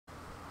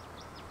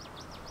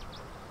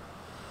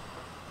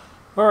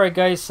Alright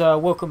guys,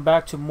 welcome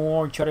back to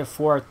more Uncharted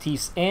 4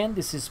 Thief's End.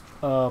 This is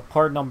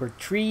part number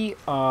 3.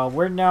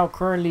 We're now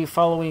currently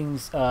following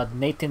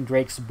Nathan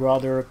Drake's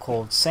brother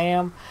called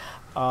Sam.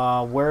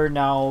 We're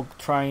now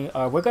trying,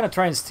 we're gonna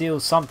try and steal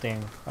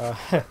something. I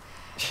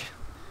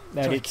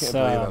can't believe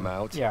I'm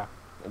out. Yeah.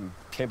 I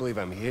can't believe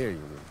I'm here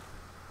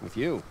with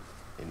you.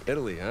 In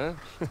Italy, huh?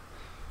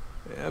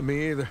 Yeah,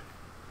 me either.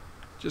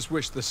 Just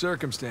wish the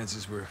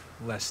circumstances were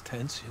less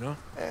tense, you know?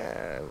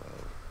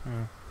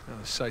 Well...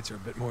 The sights are a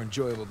bit more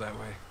enjoyable that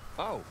way.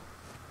 Oh.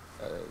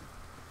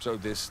 So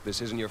this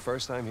isn't your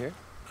first time here?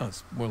 Oh,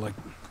 it's more like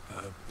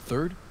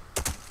third?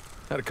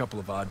 Had a couple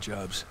of odd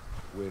jobs.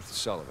 With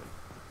Sullivan?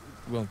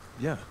 Well,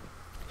 yeah.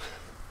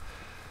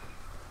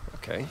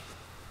 Okay.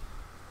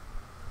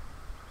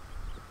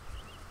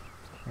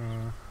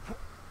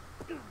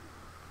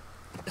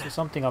 Is there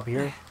something up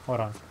here? Hold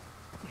on.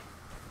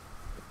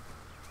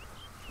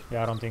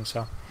 Yeah, I don't think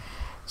so.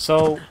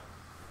 So,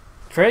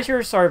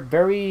 treasures are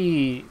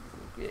very...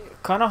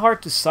 kind of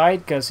hard to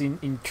cite because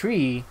in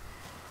 3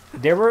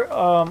 they were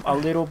a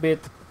little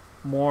bit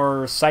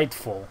more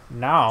sightful.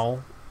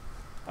 Now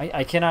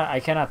I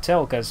cannot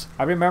tell because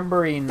I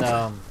remember in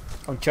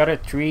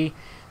Uncharted 3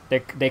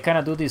 they kind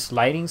of do this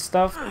lighting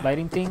stuff,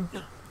 lighting thing,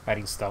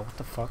 what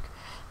the fuck,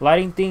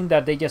 lighting thing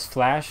that they just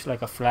flash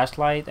like a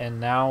flashlight, and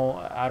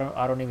now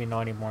I don't even know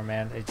anymore,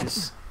 man. It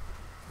just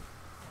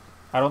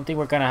I don't think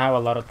we're gonna have a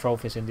lot of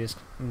trophies in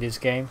this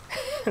game.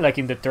 Like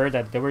in the third,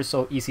 that they were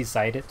so easy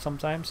sighted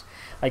sometimes.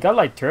 I got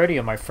like 30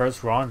 on my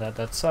first run.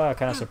 That's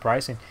kind of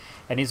surprising,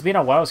 and it's been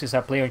a while since I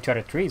played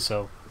Uncharted 3,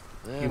 so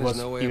it was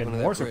even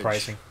more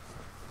surprising.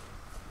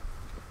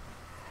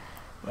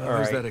 Well,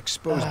 there's that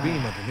exposed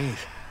beam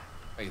underneath.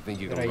 Oh, you think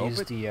you can rope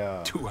it?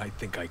 Do I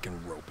think I can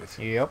rope it?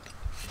 Yep.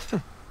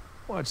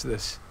 Watch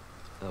this.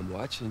 I'm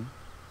watching.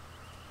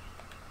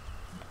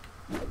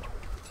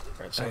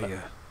 Right, so Hey,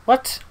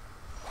 what?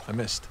 I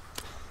missed.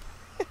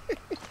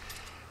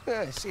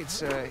 See,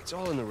 it's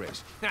all in the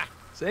wrist.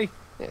 See?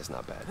 Yeah, it's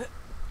not bad.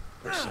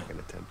 First, second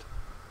attempt.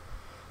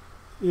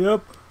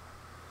 Yep.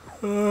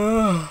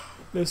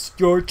 Let's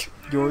George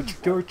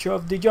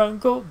of the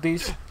jungle.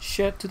 This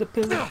shit to the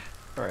pillow.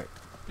 All right.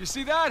 You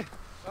see that?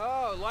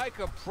 Oh, like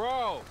a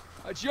pro.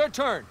 It's your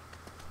turn.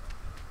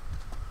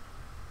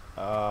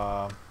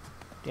 I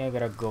think I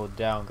gotta go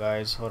down,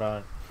 guys. Hold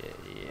on.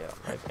 Yeah,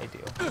 I do.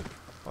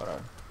 Hold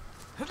on.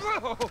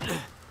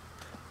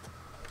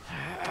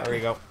 There we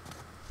go.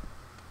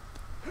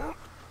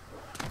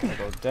 Gonna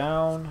go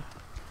down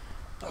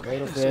a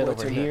little bit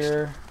over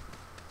here. Next?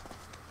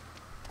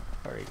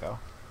 There we go.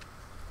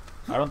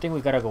 I don't think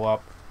we gotta go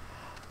up.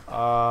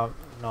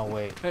 No,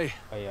 wait. Hey,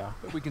 oh, yeah.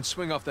 We can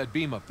swing off that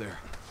beam up there.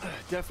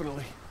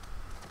 Definitely.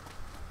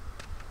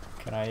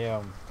 Can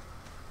I,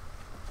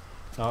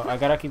 no, I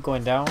gotta keep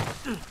going down.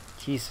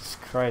 Jesus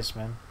Christ,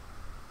 man.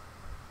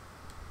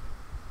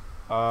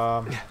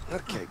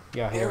 Okay.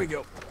 Yeah, here we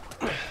go.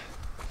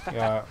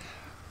 Yeah.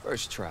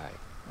 First try.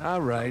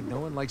 All right,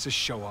 no one likes a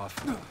show off.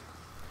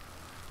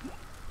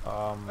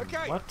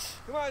 Okay. What?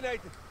 Come on,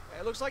 Nathan.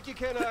 It looks like you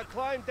can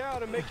climb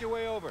down and make your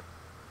way over.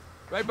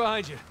 Right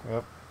behind you.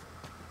 Yep.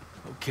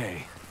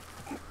 Okay.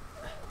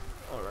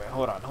 Alright,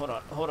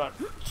 hold on.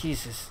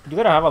 Jesus. You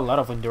gotta have a lot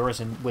of endurance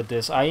with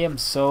this. I am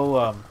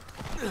so,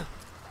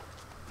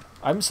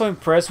 I'm so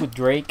impressed with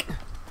Drake.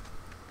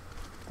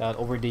 That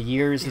over the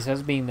years, he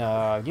has been,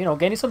 you know,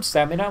 getting some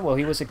stamina while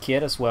he was a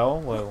kid as well.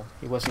 Well,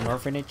 he was in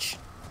orphanage.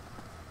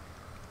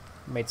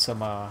 Made some,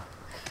 Hold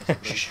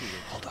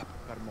up.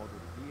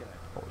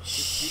 oh,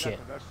 shit.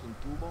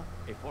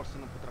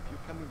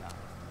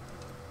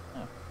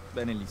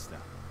 Bene lista.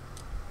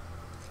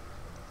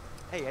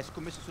 Ehi, hai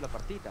scommesso sulla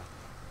partita?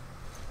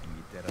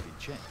 Inghilterra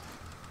vincente.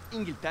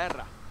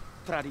 Inghilterra,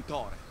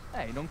 traditore.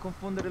 Non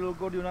confondere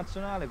l'orgoglio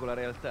nazionale con la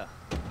realtà.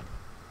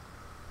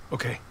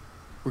 Okay,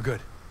 we're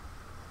good.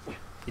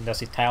 He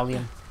does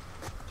Italian.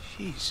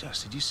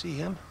 Jesus, did you see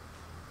him?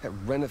 That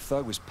Renner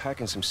thug was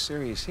packing some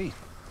serious heat.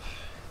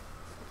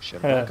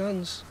 Should have brought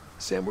guns.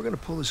 Sam, we're gonna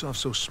pull this off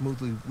so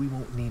smoothly we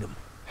won't need them.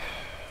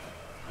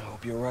 I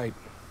hope you're right.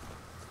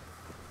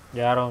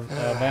 Yeah, I don't,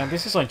 man,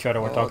 this is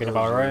Uncharted we're talking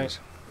about, right?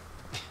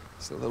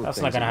 It's the little That's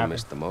things not gonna that you happen.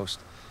 miss the most.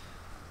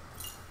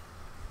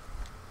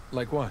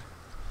 Like what?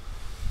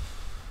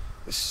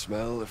 The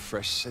smell of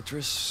fresh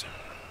citrus.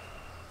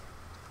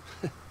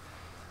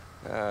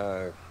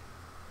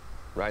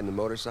 Riding the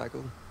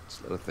motorcycle. It's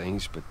little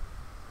things, but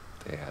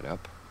they add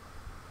up.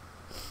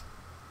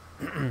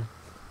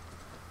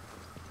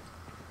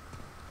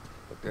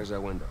 Look, there's our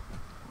window.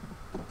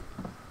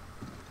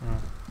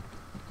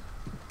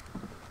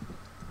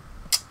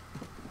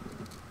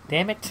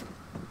 Damn it.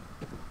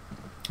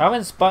 I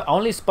haven't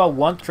only spot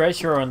one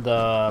treasure on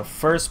the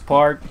first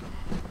part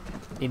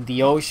in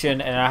the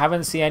ocean, and I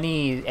haven't seen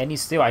any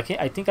still. I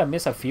think I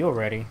missed a few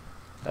already.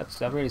 That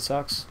really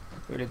sucks.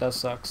 Really does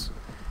sucks.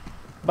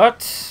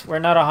 But we're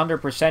not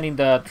 100% in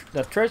the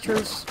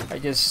treasures. I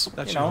just,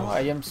 you know,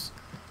 I am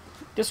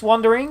just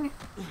wondering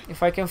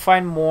if I can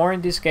find more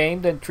in this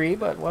game than 3,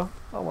 but well,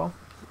 oh well.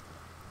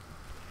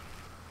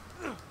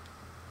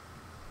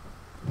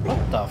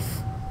 the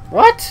f...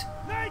 What?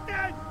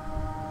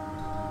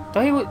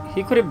 Thought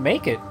he couldn't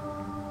make it.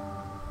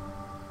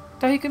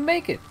 Thought he could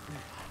make it.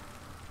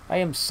 I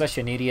am such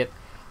an idiot.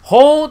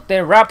 Hold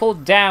the rappel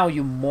down,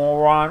 you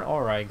moron.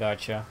 Alright,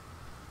 gotcha.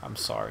 I'm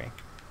sorry.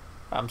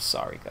 I'm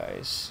sorry,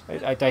 guys.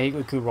 I thought he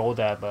could roll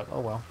that, but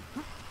oh well.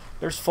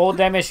 There's full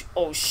damage.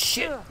 Oh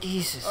shit!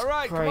 Jesus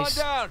Alright, Christ.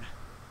 come on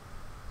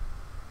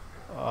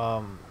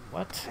down.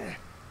 What?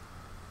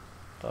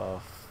 The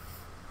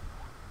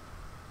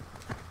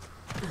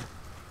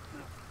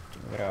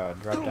we gotta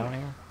drop down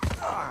here.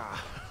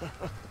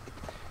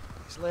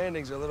 These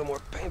landings are a little more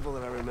painful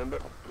than I remember.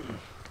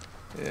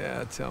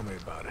 Yeah, tell me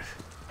about it.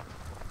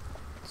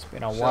 It's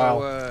been a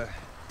while. So,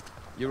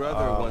 your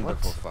other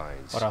wonderful what?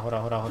 finds. Hold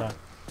on.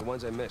 The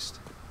ones I missed.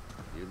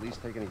 You at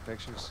least take any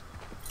pictures?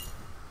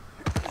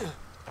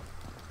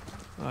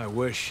 I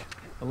wish.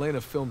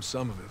 Elena filmed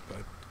some of it,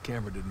 but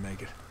camera didn't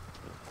make it.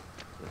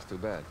 That's too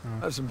bad.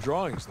 I have some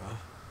drawings, though.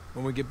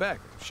 When we get back,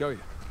 I'll show you.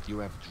 You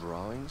have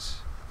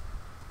drawings?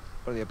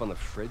 What, are they up on the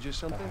fridge or What the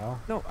something? hell?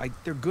 No,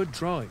 they're good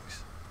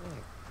drawings.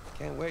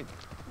 Can't wait.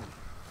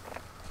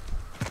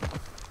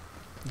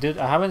 Dude,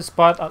 I haven't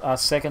spotted a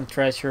second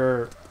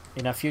treasure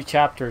in a few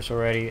chapters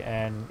already,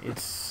 and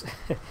it's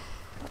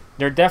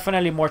they're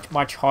definitely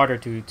much harder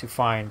to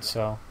find.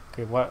 So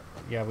okay, what?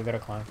 Yeah, we gotta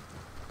climb.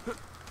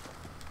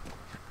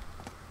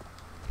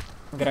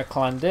 We gotta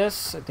climb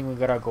this. I think we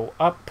gotta go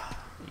up.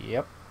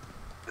 Yep.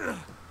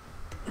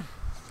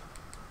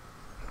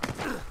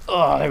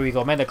 Oh, there we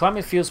go, man. The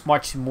climbing feels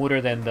much smoother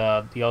than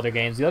the other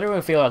games. The other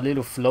one feel a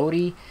little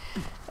floaty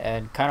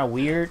and kind of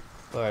weird,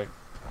 but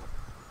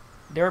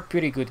they're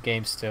pretty good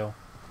games still.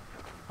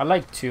 I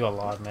like 2 a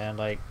lot, man.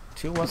 Like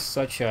 2 was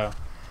such a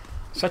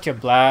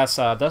blast.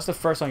 That's the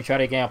first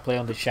Uncharted game I play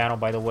on the channel,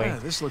 by the way. Yeah,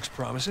 this looks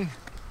promising.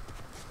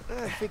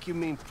 I think you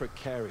mean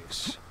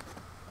precarious.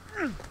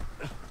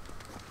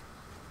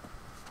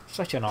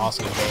 Such an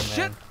awesome game,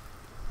 man.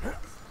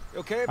 You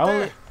okay up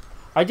there?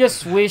 I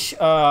just wish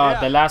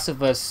The Last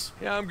of Us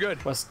Yeah, I'm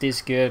good. was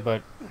this good,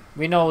 but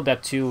we know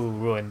that 2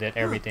 ruined it,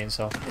 everything.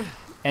 So,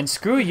 and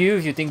screw you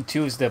if you think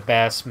 2 is the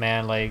best,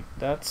 man. Like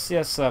that's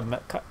just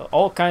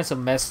all kinds of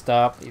messed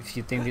up. If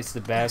you think it's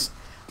the best,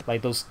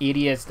 like those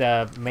idiots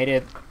that made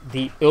it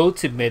the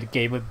ultimate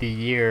game of the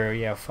year.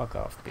 Yeah, fuck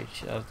off,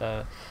 bitch.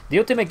 The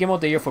ultimate game of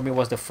the year for me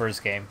was the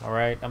first game. All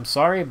right, I'm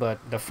sorry, but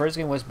the first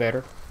game was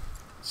better.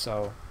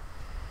 So,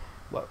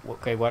 what?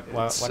 Okay, what It'd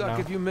now? suck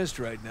if you missed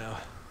right now.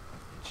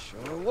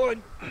 Sure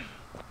would.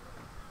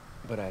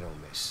 But I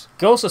don't miss.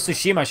 Ghost of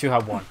Tsushima should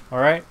have won. All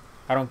right,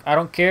 I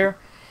don't care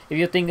if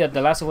you think that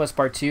The Last of Us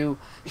Part 2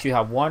 should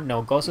have won.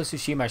 No, Ghost of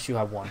Tsushima should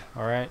have won.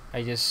 All right,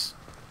 I just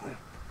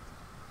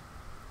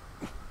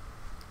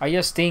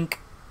think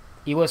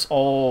it was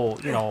all,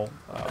 you know,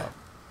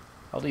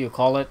 how do you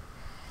call it?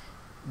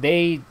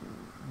 They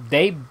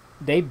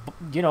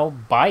you know,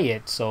 buy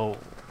it. So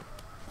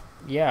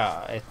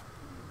yeah,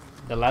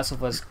 The Last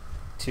of Us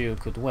 2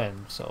 could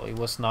win. So it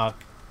was not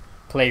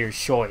player's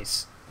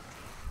choice.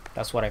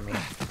 That's what I mean.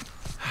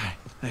 Hi,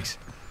 thanks.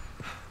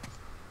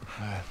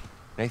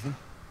 Nathan?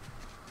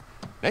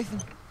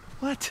 Nathan?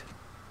 What?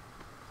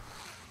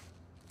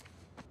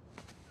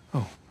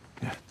 Oh,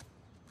 yeah.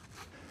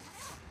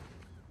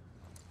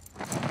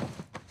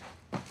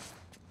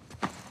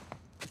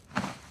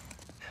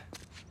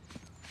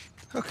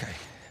 Okay.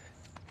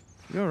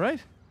 You all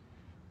right?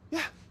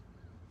 Yeah.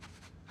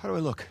 How do I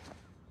look?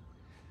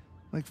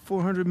 Like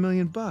 400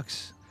 million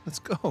bucks. Let's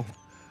go.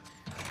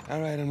 All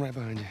right, I'm right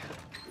behind you.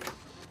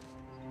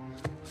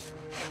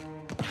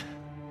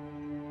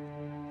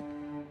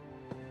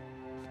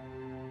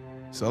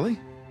 Sully?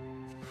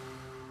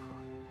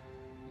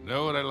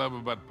 Know what I love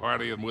about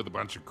partying with a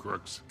bunch of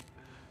crooks?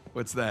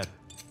 What's that?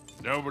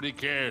 Nobody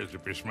cares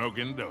if you smoke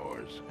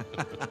indoors.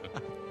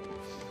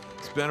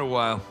 It's been a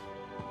while.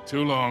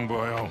 Too long,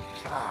 boyo.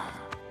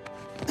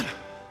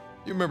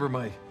 You remember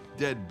my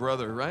dead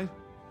brother, right?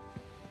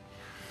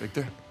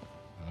 Victor?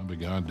 I'll be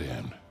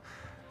goddamned.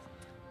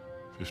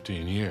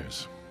 15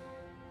 years.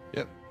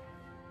 Yep.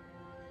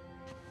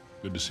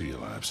 Good to see you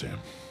alive, Sam.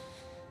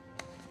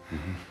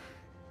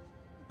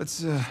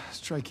 Let's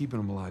try keeping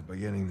him alive by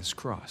getting this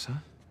cross, huh?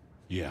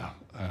 Yeah,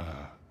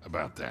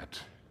 about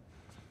that.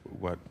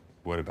 What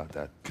about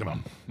that? Come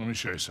on, let me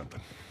show you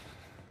something.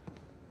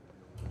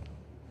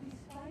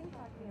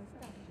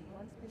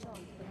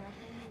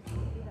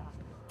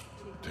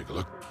 Take a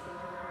look.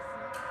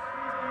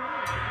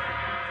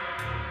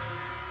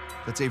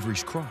 That's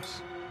Avery's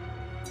cross.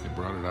 They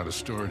brought it out of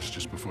storage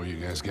just before you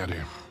guys got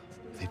here.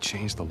 They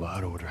changed the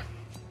lot order.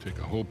 Take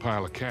a whole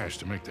pile of cash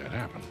to make that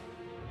happen.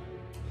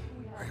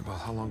 All right, well,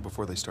 how long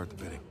before they start the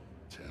bidding?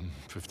 10,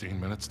 15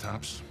 minutes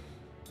tops.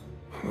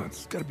 Well,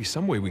 there's got to be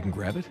some way we can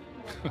grab it.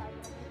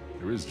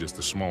 There is just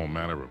a small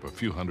matter of a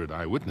few hundred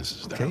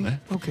eyewitnesses down there.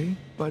 Okay,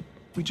 but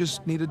we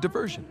just need a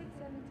diversion.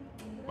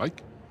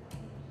 Like?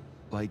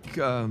 Like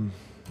I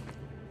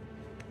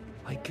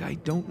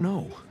don't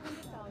know.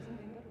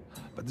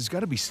 But there's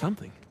got to be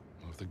something.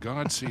 Well, if the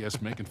guards see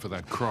us making for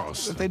that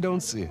cross... If they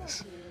don't see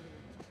us.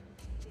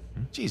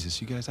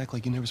 Jesus, you guys act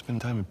like you never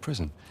spend time in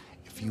prison.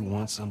 If you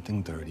want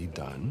something dirty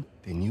done,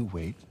 then you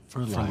wait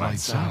for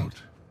lights out.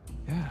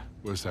 Yeah.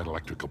 Where's that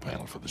electrical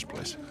panel for this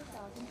place?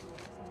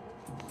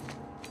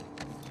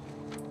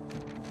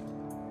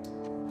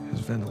 There's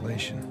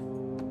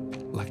ventilation.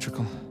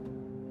 Electrical.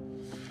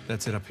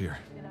 That's it up here.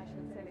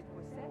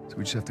 So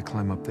we just have to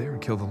climb up there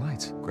and kill the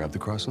lights. Grab the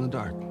cross in the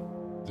dark.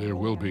 There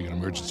will be an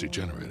emergency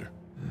generator.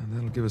 And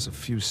that'll give us a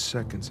few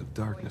seconds of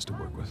darkness to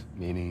work with.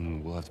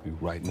 Meaning we'll have to be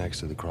right next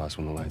to the cross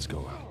when the lights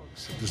go out.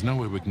 There's no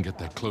way we can get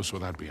that close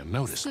without being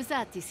noticed.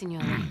 Scusate,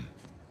 signora.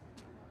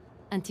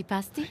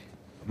 Antipasti?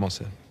 I'm all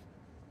set.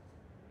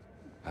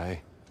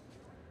 Hi.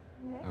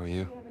 How are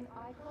you?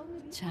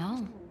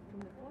 Ciao.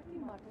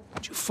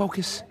 Would you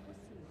focus?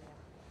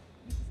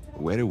 The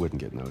waiter wouldn't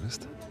get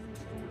noticed.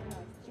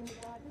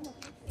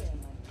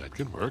 That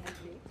could work.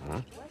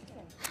 Huh?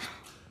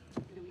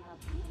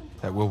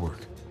 That will work.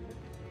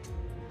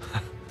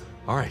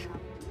 All right.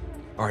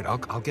 All right,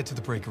 I'll get to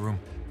the breaker room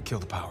and kill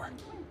the power.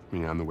 You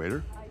mean I'm the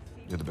waiter?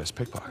 You're the best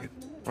pickpocket.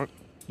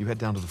 You head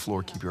down to the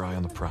floor, keep your eye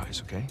on the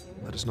prize, okay?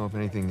 Let us know if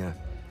anything,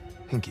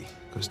 hinky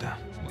goes down.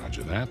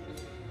 Roger that.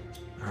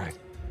 All right.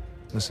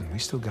 Listen, we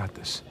still got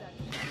this.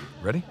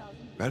 Ready?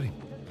 Ready.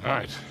 All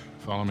right,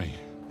 follow me.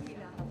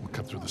 We'll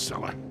cut through the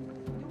cellar.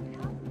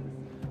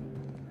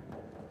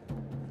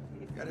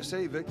 Gotta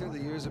say, Victor, the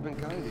years have been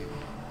kind to you.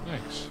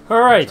 Thanks.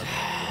 Alright.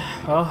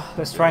 Well,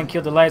 let's try and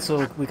kill the light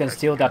so we can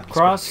steal that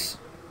cross.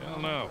 Hell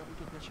no.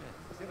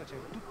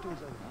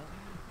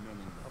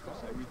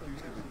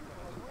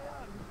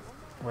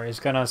 Or he's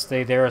gonna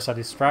stay there as a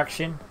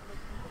distraction.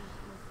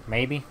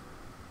 Maybe.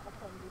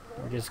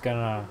 We're just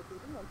gonna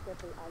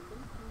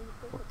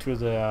walk through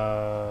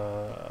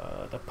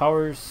the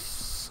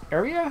powers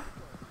area?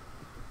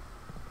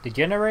 The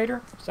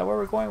generator? Is that where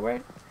we're going,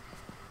 right?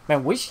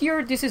 Man, which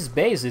year this is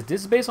based? Is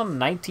this based on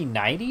the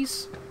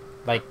 1990s?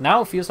 Like,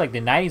 now it feels like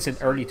the 90s and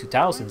early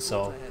 2000s,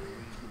 so...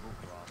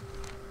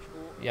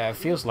 Yeah, it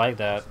feels like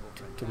that,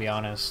 to be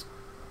honest.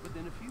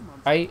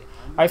 I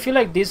feel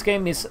like this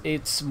game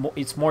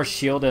it's more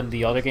chill than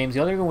the other games. The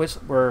other games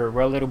were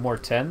a little more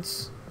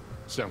tense.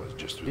 Cellar's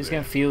just through This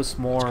there. game feels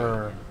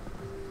more...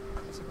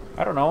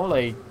 I don't know,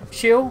 like,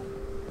 chill.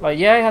 Like,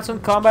 yeah, it had some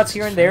combats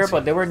here and there,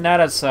 but they were not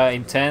as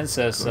intense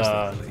as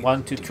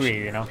 1, 2,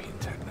 3, you know?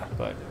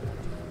 But...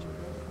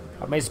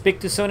 I may speak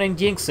too soon and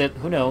jinx it.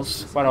 Who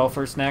knows what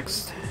offers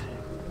next?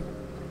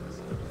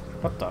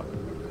 What the?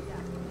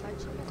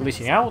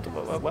 Glitching out?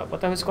 What the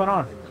hell is going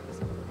on?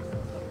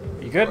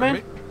 Are you good,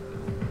 man?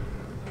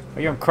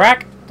 Are you on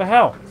crack? What the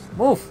hell?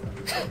 Move!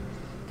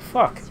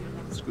 Fuck.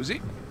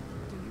 Scusi?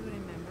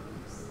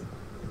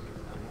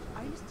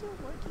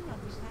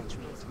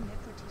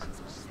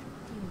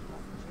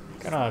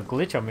 Kinda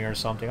glitch on me or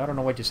something. I don't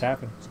know what just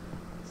happened.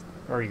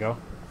 There you go.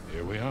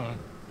 Here we are. Hey,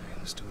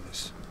 let's do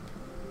this.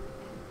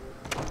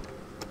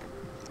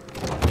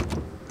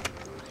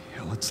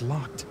 Hell, it's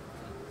locked.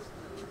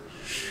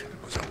 Shit,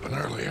 it was open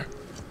earlier.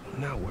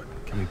 Now what?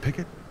 Can we pick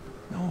it?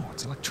 No,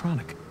 it's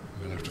electronic.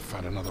 We're gonna have to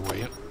find another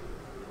way in.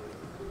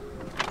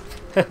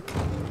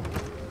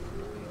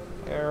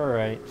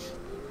 Alright.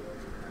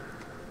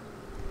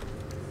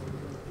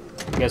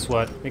 Guess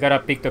what? We gotta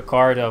pick the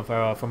card of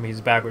from his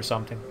bag or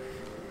something.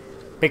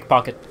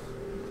 Pickpocket.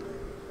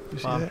 You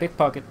see Come on, that?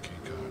 pickpocket. Key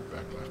card,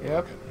 back left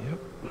Yep. pocket. Yep.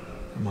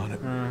 I'm on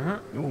it.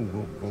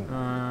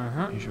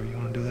 Mm-hmm. You sure you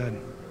want to do that?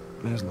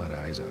 There's a lot of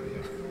eyes out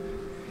here.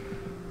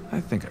 I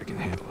think I can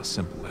handle a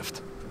simple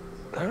lift.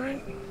 All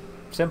right.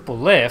 Simple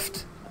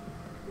lift.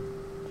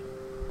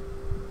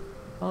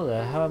 How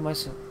the hell am I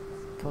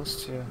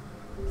supposed to?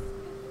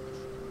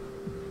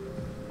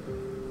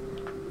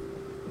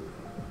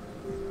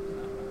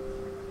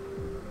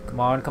 Come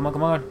on, come on,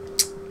 come on.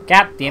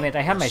 God damn it,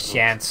 I have my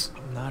chance.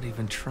 I'm not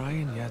even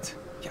trying yet.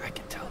 Yeah, I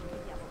can tell.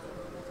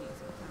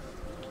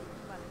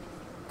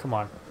 Come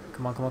on,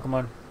 come on, come on, come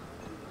on.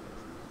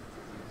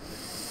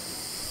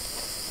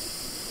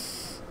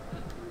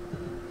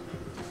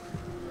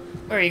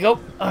 There you go.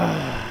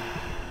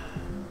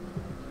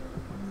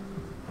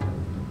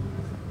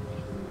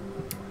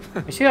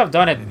 I should have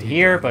done it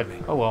here, but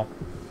oh well.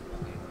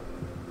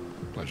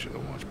 Pleasure to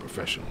watch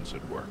professionals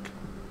at work.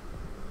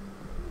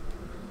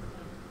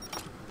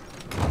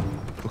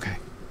 Okay.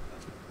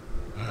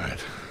 All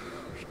right,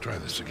 let's try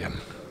this again.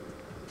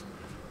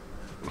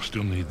 We'll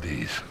still need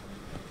these.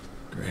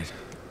 Great.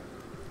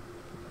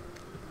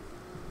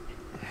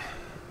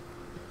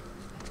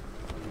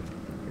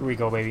 Here we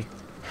go, baby.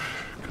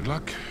 Good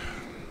luck.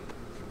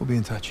 We'll be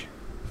in touch.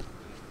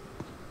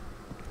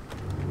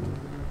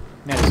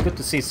 Man, it's good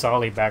to see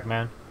Solly back,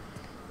 man.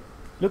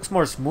 Looks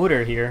more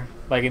smoother here.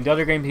 Like in the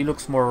other game, he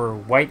looks more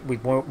white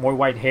with more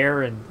white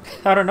hair, and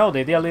I don't know.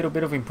 They did a little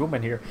bit of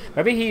improvement here.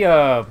 Maybe he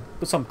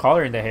put some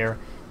color in the hair.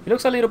 He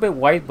looks a little bit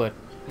white, but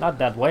not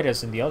that white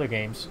as in the other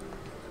games.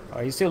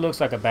 He still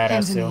looks like a badass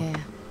Hands in still. the air.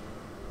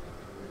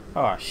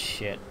 Oh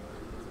shit.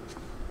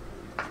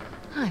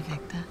 Hi,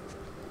 Victor.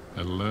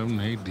 Hello,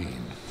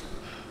 Nadine.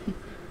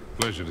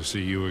 Pleasure to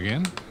see you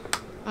again.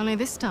 Only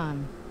this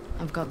time,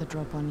 I've got the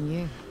drop on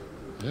you.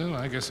 Well,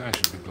 I guess I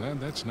should be glad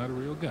that's not a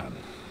real gun.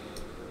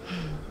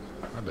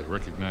 Hardly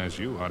recognize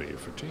you out of your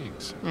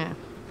fatigues. Yeah.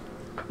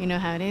 You know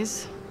how it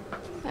is.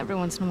 Every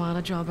once in a while,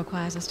 a job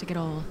requires us to get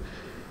all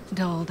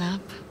dolled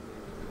up.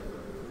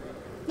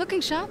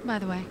 Looking sharp, by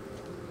the way.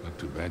 Not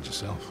too bad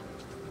yourself.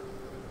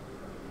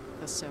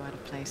 Feel so out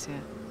of place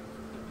here.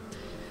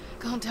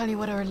 Can't tell you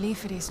what a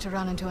relief it is to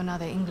run into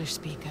another English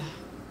speaker.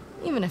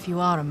 Even if you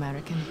are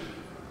American.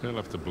 They'll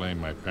have to blame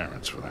my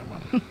parents for that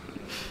one.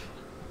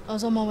 I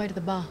was on my way to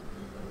the bar.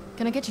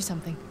 Can I get you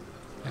something?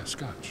 Yeah,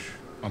 scotch.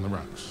 On the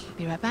rocks.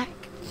 Be right back.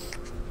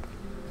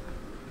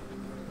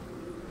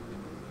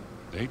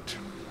 Date?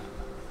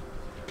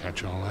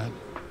 Catch all that?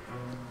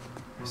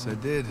 Yes, I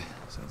did.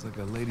 Sounds like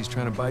a lady's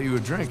trying to buy you a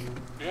drink.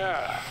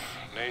 Yeah.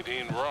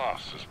 Nadine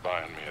Ross is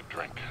buying me a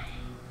drink.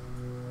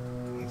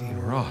 Nadine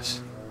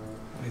Ross.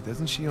 Wait,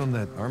 doesn't she own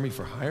that Army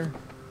for Hire?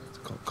 It's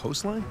called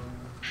Coastline?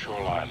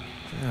 Shoreline.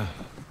 Yeah,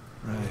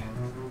 right.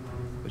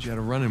 But you had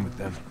a run-in with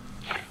them.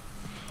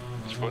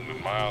 It's putting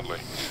it mildly.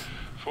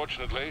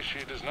 Fortunately,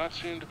 she does not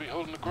seem to be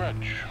holding a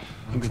grudge.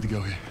 I'm good to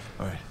go here.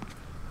 All right.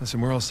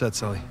 Listen, we're all set,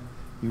 Sully.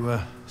 You,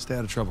 stay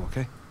out of trouble,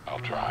 okay? I'll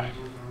try.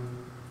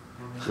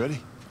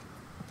 Ready?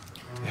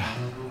 Yeah,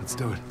 let's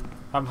do it.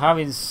 I'm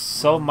having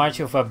so much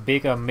of a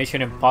big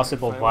Mission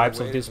Impossible vibes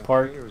of this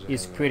part.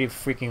 It's pretty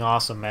freaking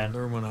awesome, man.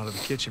 Lure one out of the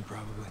kitchen,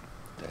 probably.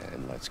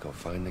 Then let's go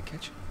find the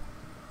kitchen.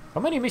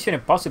 How many Mission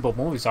Impossible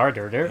movies are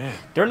there? Man,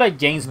 They're like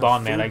James enough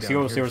Bond, man, food like down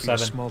here for your 007.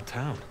 Small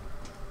town.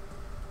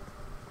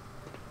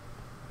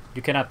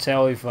 You cannot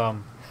tell if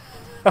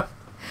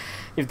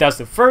if that's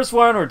the first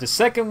one or the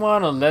second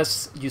one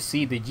unless you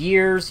see the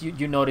years.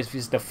 You notice if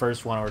it's the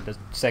first one or the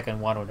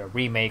second one or the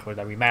remake or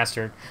the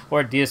remastered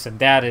or this and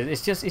that.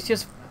 It's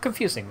just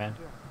confusing, man.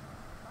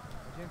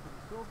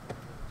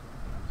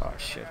 Oh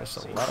shit, there's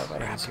a lot of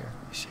enemies here.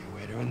 You see a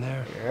waiter in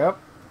there? Yep.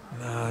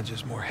 Nah,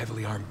 just more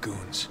heavily armed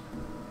goons.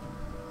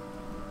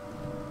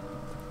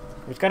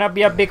 It's gonna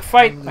be a big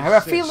fight. I have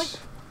a feeling.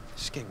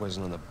 This gate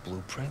wasn't on the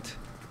blueprint.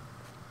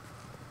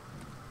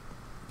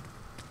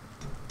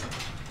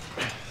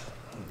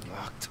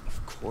 Locked,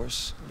 of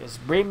course.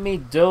 Just bring me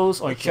those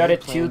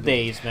Uncharted plan 2 B.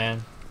 days,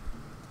 man.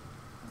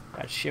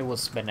 That shit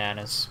was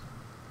bananas.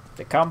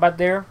 The combat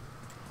there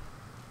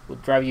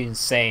would drive you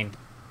insane.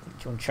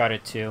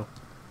 Uncharted 2.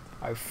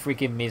 I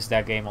freaking miss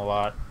that game a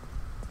lot.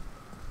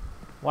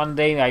 One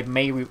day I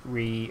may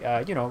replay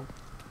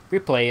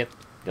it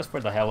just for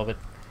the hell of it.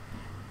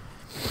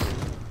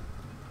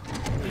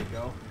 There you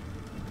go.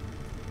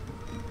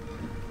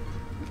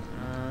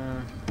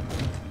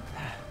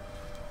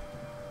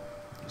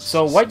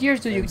 So what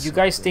years do you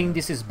guys think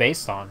this is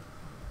based on?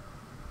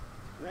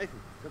 Nathan,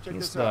 go check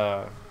It's this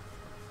out.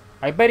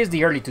 I bet it's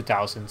the early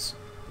 2000s.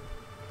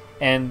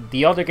 And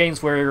the other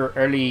games were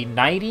early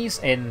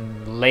 90s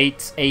and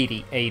late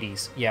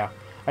 80s. Yeah.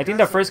 I think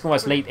the first one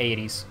was late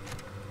 80s.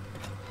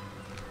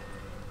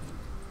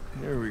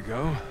 Here we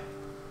go.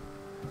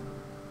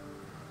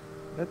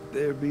 Let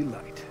there be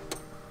light.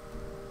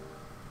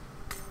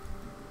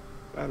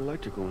 Got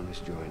electrical in this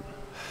joint.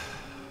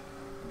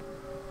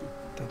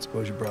 Don't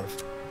suppose you brought a...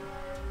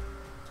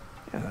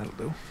 Yeah, that'll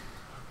do.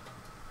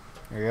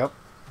 Yep.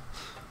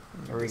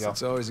 There we Guess go.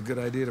 It's always a good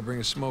idea to bring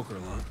a smoker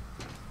along.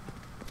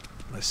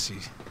 Unless you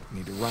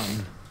need to run.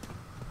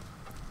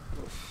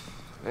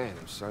 Man,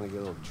 I'm starting to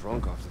get a little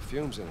drunk off the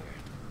fumes in here.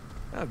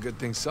 Oh, good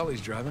thing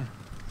Sully's driving.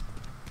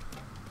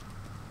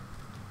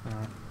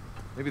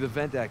 Maybe the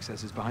vent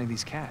access is behind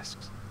these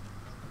casks.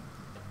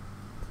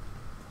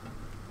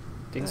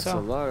 Think That's so? a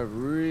lot of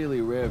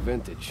really rare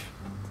vintage.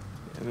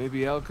 Yeah,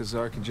 maybe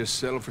Alcazar can just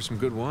settle for some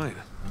good wine.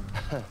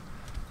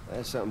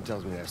 Something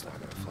tells me that's not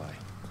gonna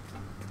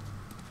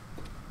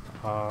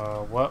fly.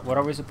 What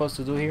are we supposed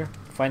to do here?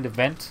 Find the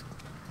vent?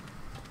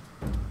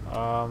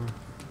 I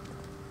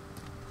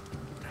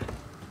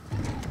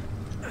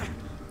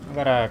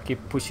gotta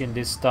keep pushing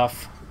this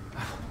stuff.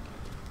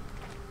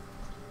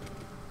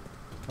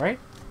 Right?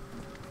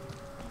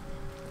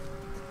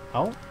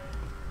 Oh?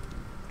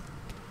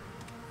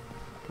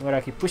 I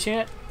gotta keep pushing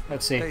it?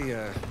 Let's see.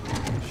 Hey,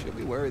 should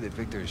we worry that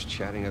Victor is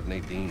chatting up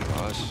Nadine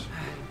Ross?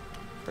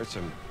 Heard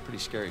some pretty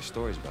scary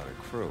stories about her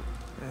crew.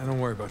 Yeah, don't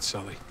worry about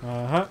Sully.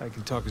 Uh-huh. I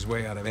can talk his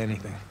way out of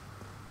anything.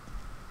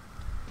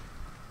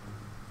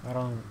 I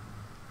don't...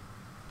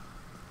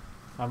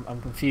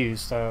 I'm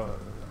confused.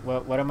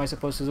 What am I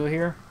supposed to do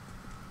here?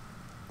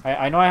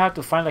 I know I have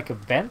to find like a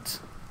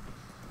vent.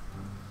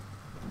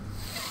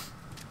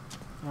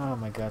 Oh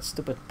my god,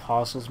 stupid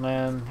puzzles,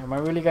 man. Am I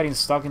really getting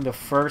stuck in the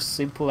first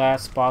simple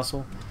ass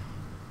puzzle?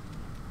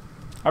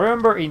 I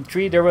remember in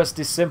 3 there was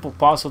this simple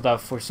puzzle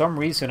that for some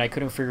reason I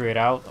couldn't figure it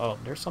out. Oh,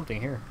 there's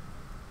something here.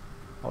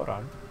 Hold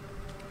on.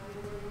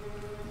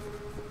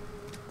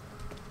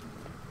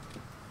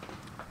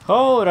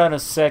 Hold on a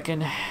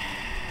second.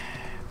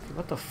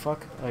 What the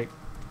fuck? Like,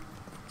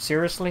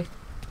 seriously?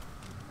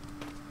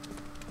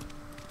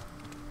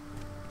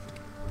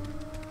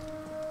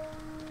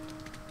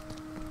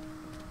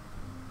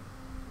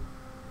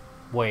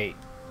 Wait.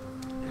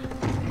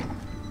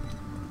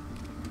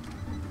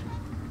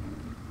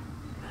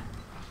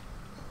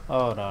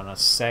 Hold on a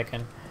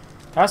second.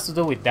 Has to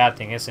do with that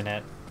thing, isn't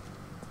it?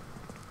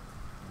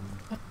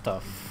 What the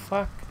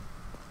fuck?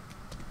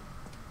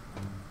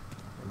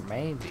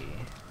 Maybe.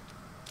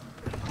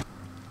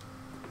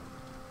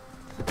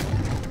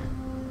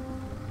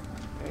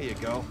 There you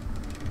go.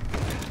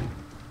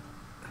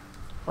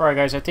 Alright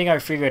guys, I think I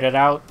figured it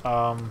out.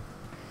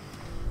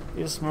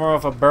 It's more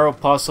of a barrel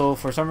puzzle.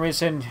 For some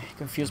reason, it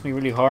confused me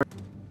really hard.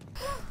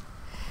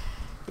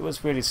 It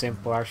was really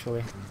simple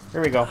actually.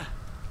 Here we go.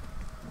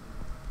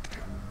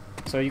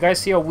 So you guys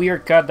see a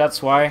weird cut,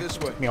 that's why. It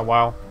took me a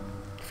while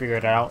to figure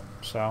it out,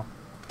 so.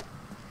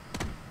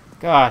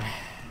 God.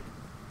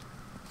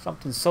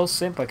 Something so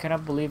simple, I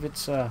cannot believe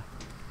it's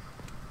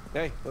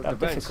Hey, look, that the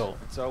bench. difficult.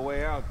 It's our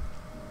way out.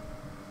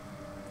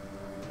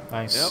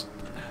 Nice. Yep.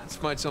 Let's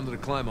find something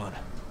to climb on.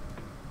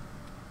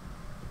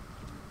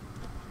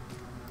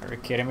 Are you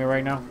kidding me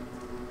right now?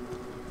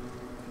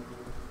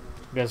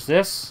 Guess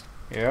this?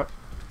 Yep.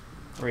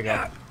 Here we go.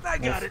 Yeah, I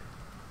got it.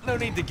 No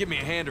need to give me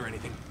a hand or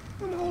anything.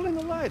 I'm holding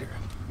a lighter.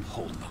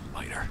 Hold the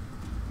lighter.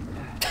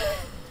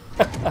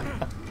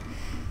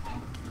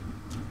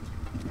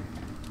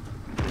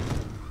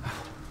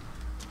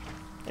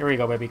 Here we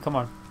go, baby. Come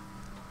on.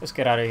 Let's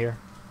get out of here.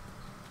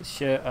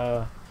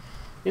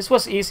 This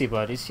was easy,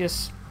 but it's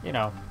just, you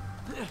know,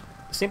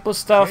 simple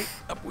stuff.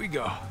 Okay, up we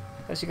go.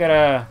 Guess you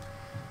gotta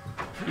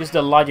use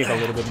the logic a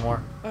little bit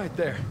more. Right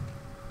there.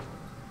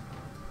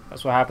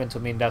 That's what happened to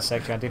me in that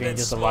section. I didn't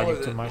use the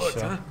logic too much.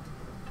 So.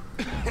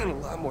 And a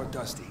lot more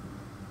dusty.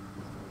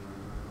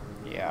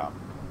 Yeah.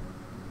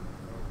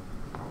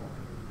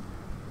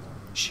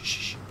 Shh,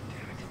 shh, shh.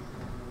 Damn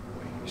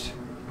it. Waves.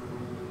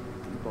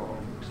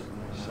 Bombs.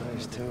 Nice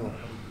size, too.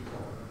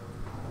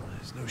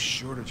 There's no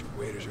shortage of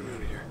waiters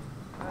around here.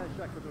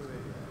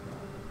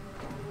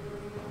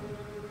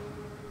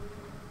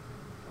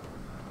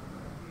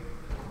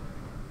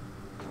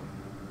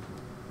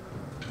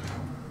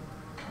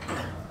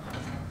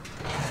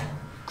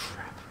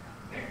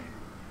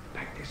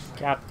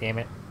 God damn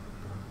it.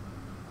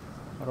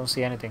 I don't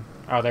see anything.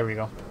 Oh, there we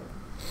go.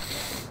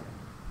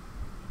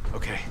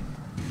 Okay.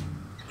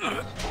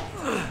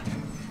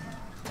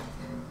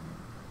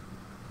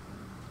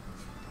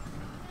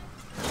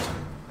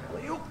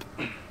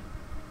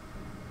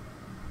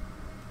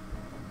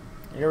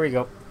 Here we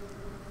go.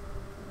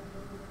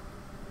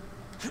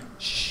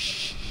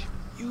 Shh.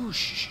 You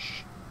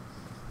shh.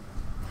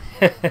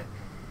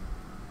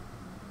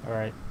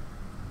 Alright.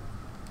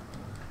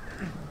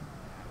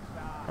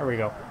 There we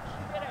go.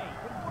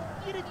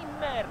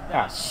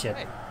 Ah, shit.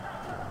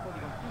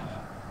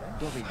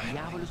 Dove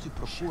diavolo si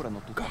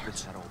procurano tutta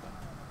questa roba?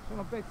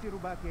 Sono pezzi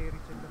rubati ai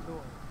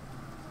ricercatori.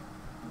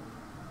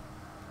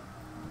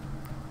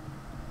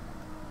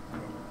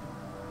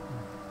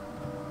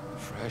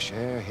 Fresh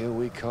air, here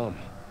we come.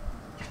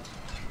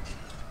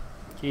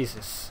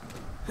 Jesus.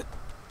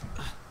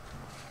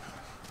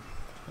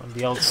 On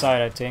the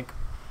outside, I think.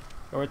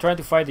 We're trying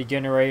to find the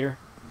generator.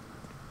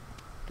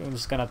 I think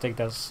it's gonna take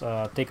us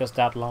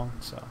that long,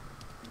 so.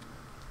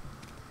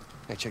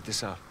 Hey, check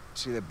this out.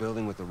 See that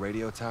building with the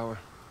radio tower?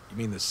 You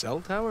mean the cell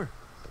tower?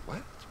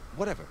 What?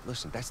 Whatever.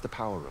 Listen, that's the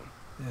power room.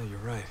 Yeah, you're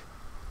right.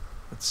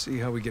 Let's see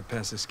how we get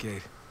past this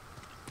gate.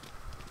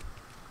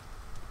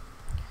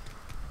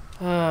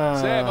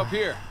 Sam, up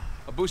here.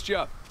 I'll boost you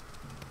up.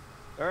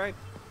 All right.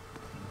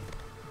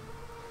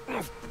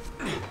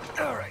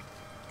 All right.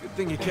 Good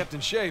thing you kept in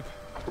shape.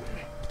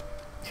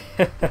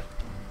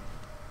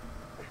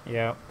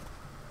 Yeah.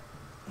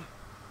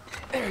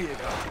 There you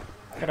go.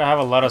 Gotta have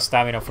a lot of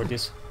stamina for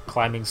this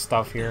climbing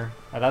stuff here.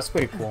 That's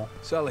pretty cool.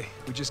 Sully,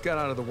 we just got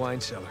out of the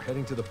wine cellar,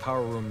 heading to the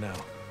power room now.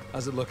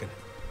 How's it looking?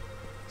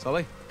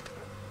 Sully?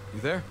 You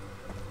there?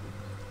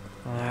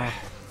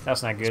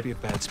 That's not Must good. be a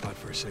bad spot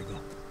for a signal.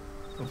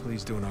 Hopefully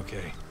he's doing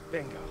okay.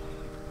 Bingo.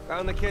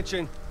 Found the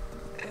kitchen.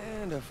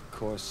 And of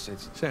course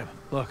it's... Sam,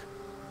 look.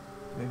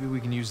 Maybe we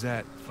can use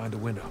that, find a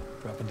window,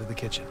 drop into the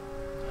kitchen.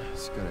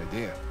 It's a good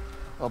idea.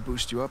 I'll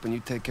boost you up and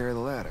you take care of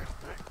the ladder.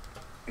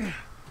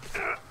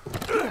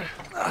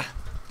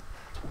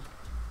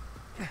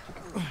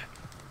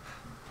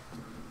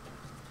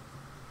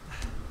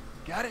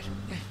 Got it?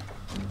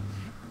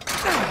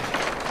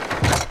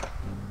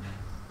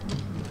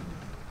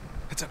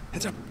 Heads up,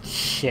 heads up.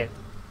 Shit.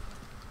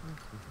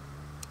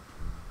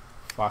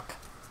 Fuck.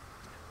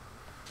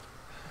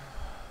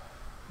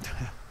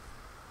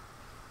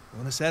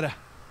 Buonasera.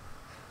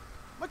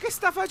 Ma che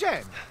sta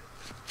facendo?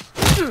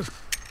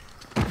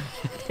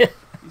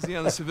 Easy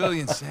on the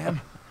civilians,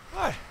 Sam.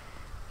 What?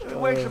 He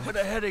wakes up with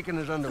a headache in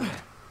his underwear.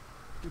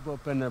 We've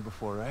both been there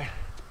before, right?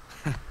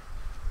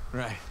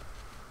 Right.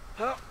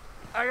 Well,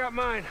 I got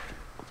mine.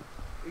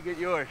 You get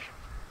yours.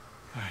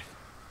 All right.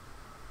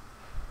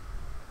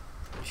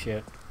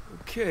 Shit.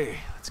 Okay,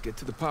 let's get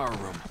to the power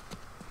room.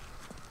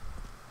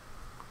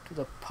 To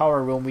the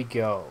power room we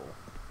go.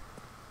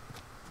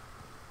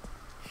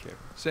 Shit.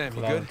 Sam,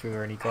 you Without good?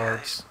 trigger any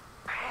guards.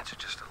 Pants are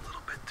just a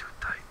little bit too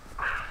tight.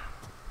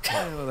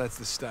 Yeah, well, that's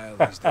the style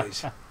these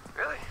days.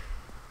 Really?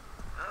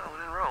 Oh,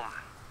 when in Rome.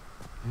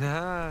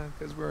 Nah,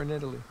 because we're in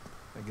Italy.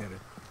 I get it.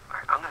 All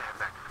right, I'm gonna head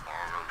back to the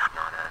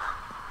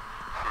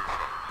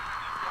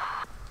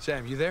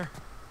Sam, you there?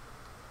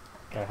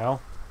 The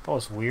hell? That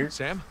was weird.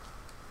 Sam?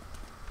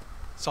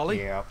 Sully?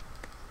 Yeah.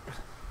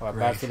 I have a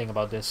bad Right. feeling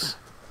about this.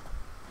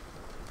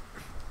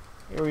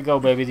 Here we go,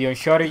 baby. The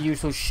Uncharted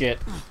usual shit.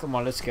 Come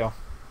on, let's go.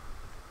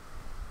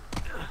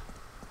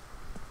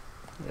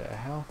 The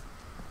hell?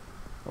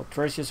 No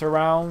treasures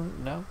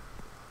around? No?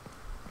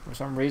 For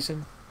some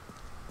reason?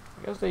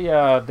 I guess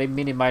they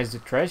minimize the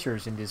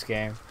treasures in this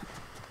game.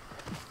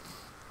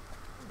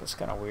 That's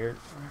kind of weird.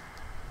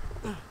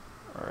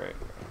 Alright,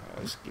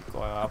 let's keep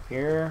going up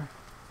here.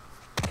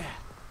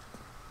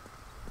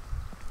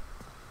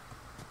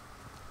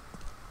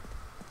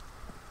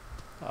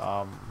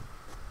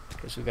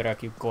 Guess we gotta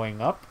keep going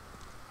up.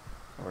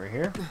 Over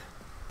here.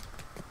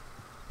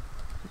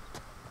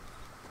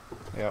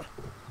 Yep.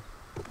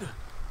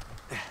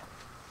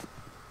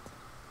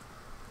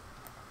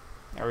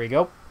 There we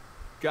go.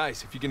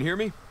 Guys, if you can hear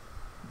me,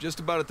 I'm just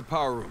about at the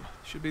power room.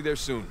 Should be there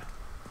soon.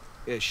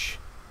 Ish.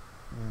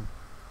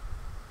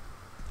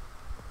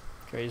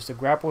 Okay, is the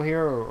grapple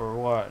here or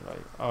what?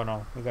 Like, oh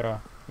no, we gotta,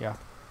 yeah.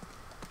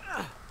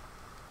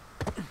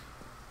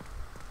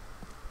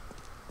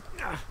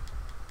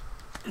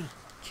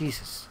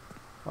 Jesus,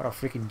 what a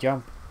freaking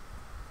jump.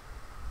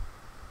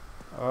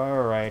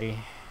 Alrighty.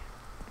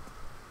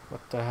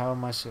 What the hell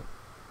am I so...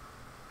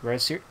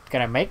 Right here?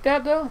 Can I make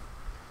that though?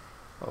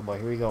 Oh boy,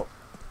 here we go.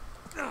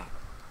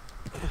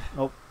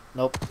 Nope,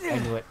 nope, I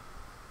knew it.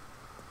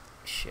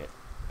 Shit.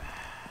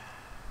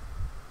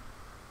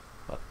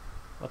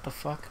 What the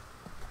fuck?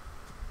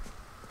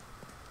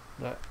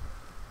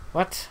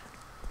 What?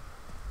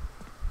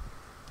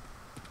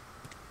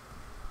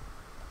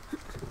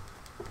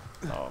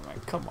 Oh man,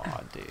 come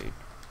on, dude.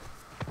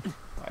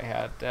 I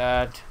had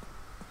that.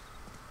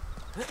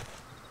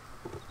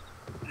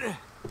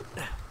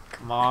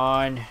 Come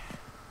on.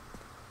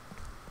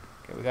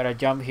 Okay, we gotta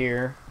jump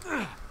here.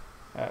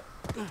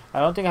 I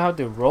don't think I have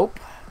the rope.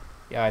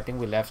 Yeah, I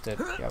think we left it.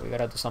 Yeah, we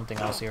gotta do something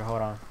else here.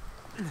 Hold on.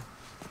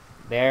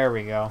 There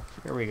we go.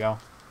 Here we go.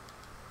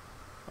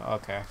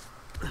 Okay.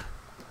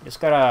 Just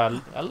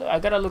gotta... I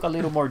gotta look a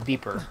little more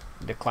deeper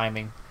in the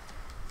climbing.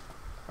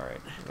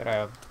 Alright.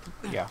 Gotta...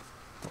 Yeah.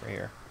 Over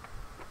here.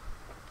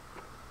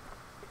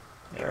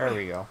 There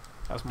we go.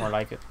 That's more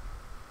like it.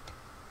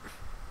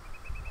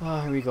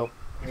 Oh, here we go.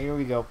 Here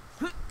we go.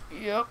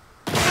 Yep.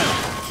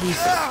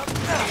 Jesus.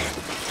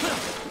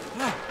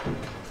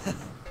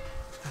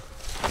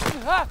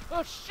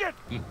 Oh, shit!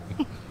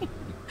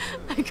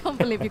 I can't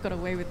believe you got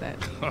away with that.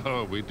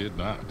 Oh, we did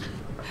not.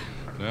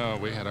 No,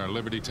 we had our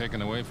liberty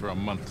taken away for a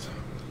month.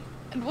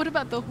 And what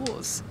about the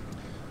horse?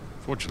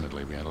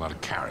 Fortunately, we had a lot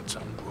of carrots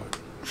on board.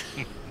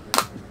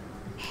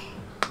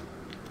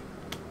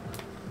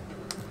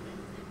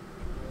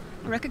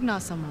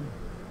 Recognize someone?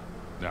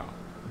 No.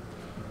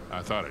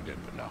 I thought I did,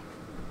 but no.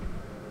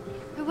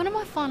 Hey, when am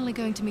I finally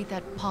going to meet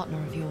that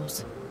partner of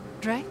yours?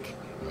 Drake?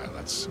 Well,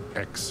 that's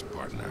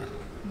ex-partner.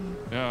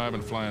 Yeah, I've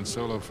been flying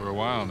solo for a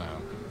while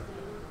now.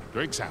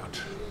 Drake's out.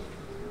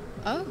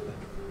 Oh,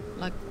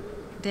 like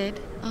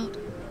dead out?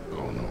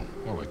 Oh, no.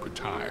 More like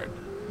retired.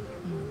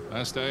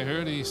 Last I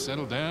heard, he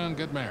settled down,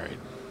 got married.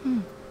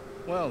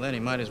 Well, then he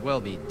might as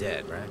well be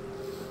dead, right?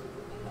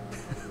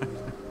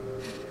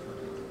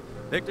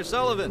 Victor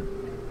Sullivan.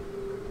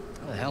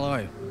 How the hell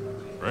are you?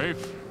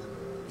 Rafe?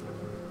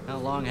 How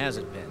long has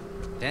it been?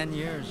 10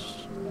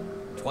 years?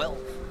 12?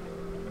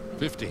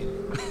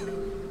 15.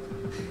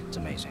 It's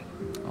amazing.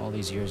 All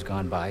these years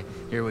gone by,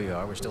 here we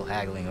are, we're still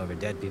haggling over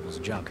dead people's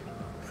junk.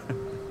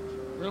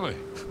 Really?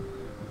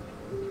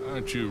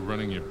 Aren't you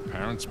running your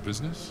parents'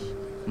 business?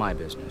 My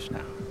business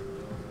now.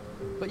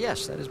 But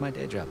yes, that is my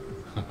day job.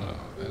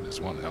 That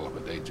is one hell of a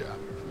day job.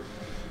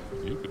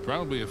 You could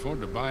probably afford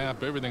to buy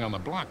up everything on the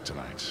block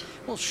tonight.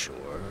 Well, sure.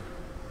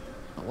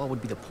 But what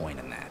would be the point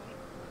in that?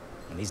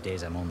 And these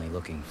days, I'm only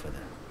looking for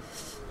the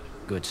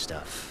good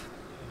stuff.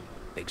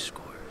 Big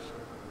scores.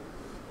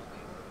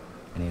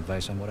 Any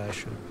advice on what I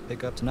should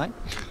pick up tonight?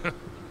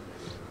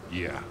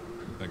 Yeah,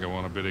 I think I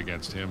want to bid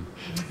against him.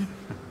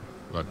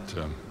 But,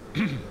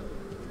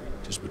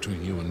 just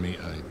between you and me,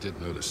 I did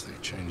notice they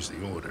changed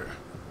the order.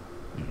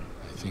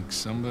 I think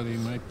somebody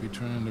might be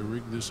trying to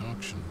rig this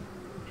auction.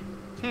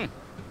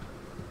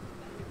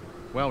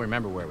 Well,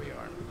 remember where we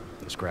are.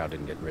 This crowd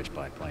didn't get rich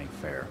by playing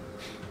fair.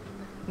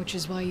 Which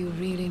is why you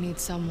really need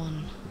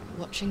someone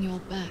watching your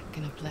back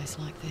in a place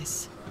like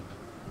this.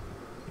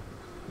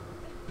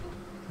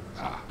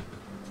 Ah.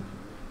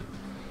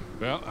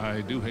 Well,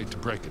 I do hate to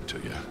break it to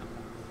you.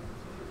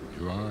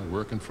 You are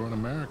working for an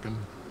American.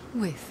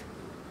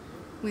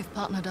 We've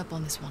partnered up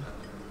on this one.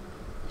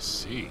 I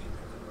see.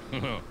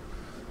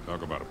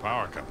 Talk about a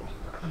power couple.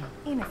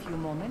 In a few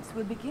moments,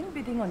 we'll begin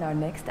bidding on our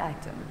next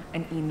item,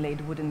 an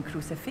inlaid wooden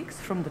crucifix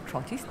from the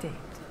Trot Estate.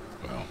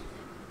 Well,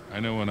 I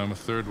know when I'm a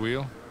third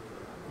wheel.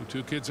 You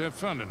two kids have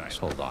fun tonight. Just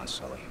hold on,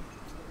 Sully.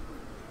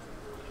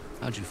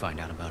 How'd you find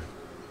out about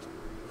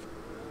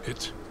it?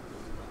 It?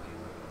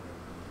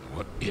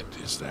 What it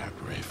is that,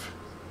 Rafe?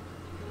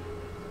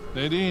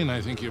 Nadine,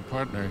 I think your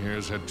partner here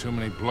has had too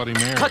many Bloody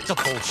Marys. Cut the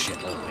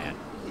bullshit, old man.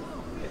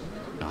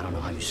 I don't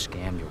know how you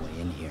scammed your way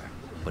in here.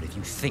 But if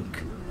you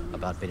think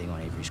about bidding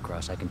on Avery's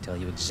Cross, I can tell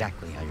you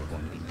exactly how you're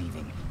going to be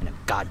leaving in a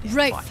goddamn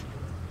Rafe. fight.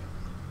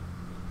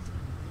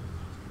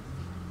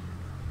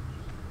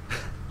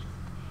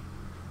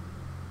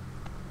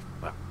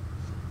 Well,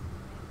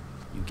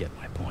 you get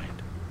my point.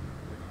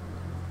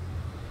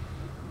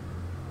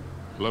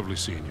 Lovely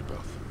seeing you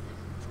both.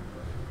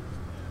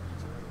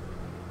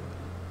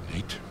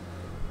 Nate?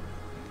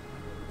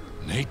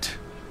 Nate?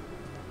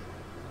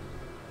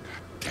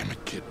 God damn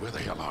it, kid, where the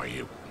hell are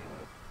you?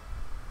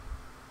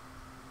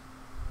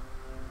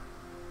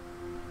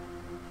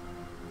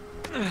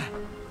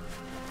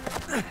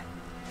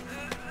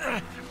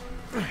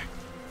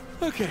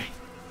 Okay.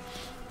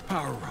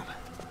 Power room.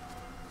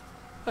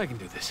 I can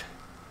do this.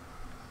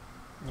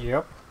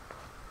 Yep.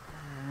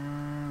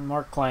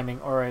 More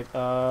climbing. Alright,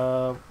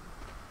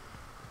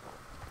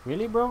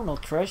 really, bro? No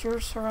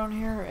treasures around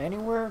here?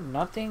 Anywhere?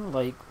 Nothing?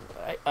 Like,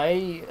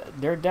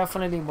 they're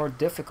definitely more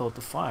difficult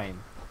to find.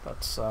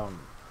 But some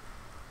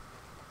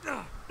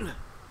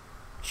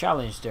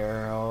challenge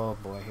there. Oh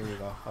boy, here we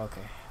go.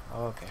 Okay.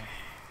 Okay.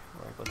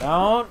 Alright, go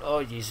down.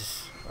 Oh,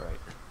 Jesus. Alright.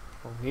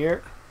 Over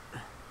here.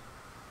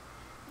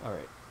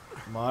 Alright.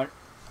 Come on.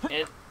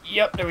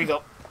 Yep, there we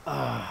go.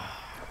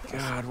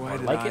 God, why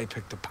did I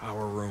pick the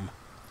power room?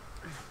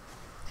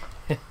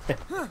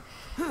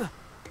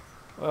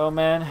 Well,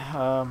 man,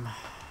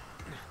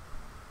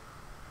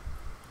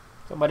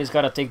 somebody's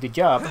got to take the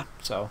job,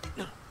 so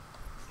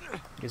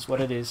it's what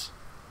it is.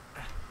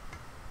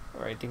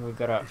 Alright, I think we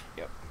gotta...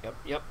 Yep.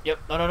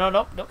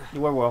 No.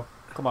 You were well.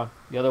 Come on,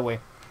 the other way.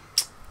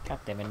 God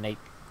damn it, Nate.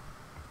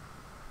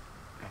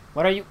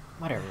 What are you...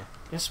 Whatever.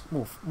 Just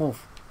move.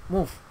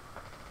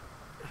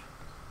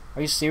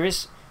 Are you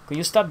serious? Can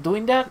you stop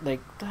doing that? Like,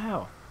 what the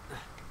hell?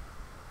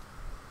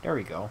 There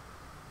we go.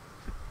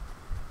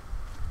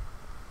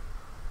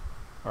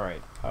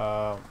 Alright,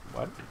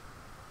 what?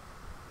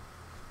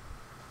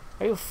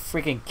 Are you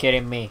freaking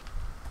kidding me?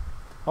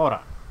 Hold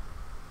on.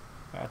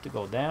 I have to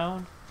go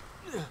down.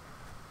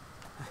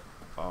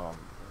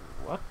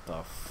 What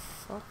the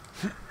fuck?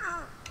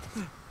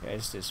 Yeah,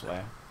 it's this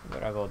way. We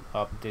gotta go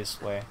up this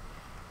way.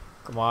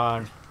 Come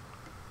on.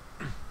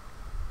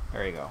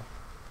 There you go.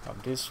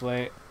 Up this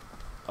way.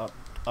 Up.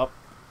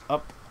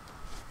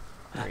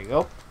 There you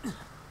go.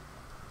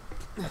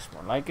 That's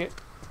more like it.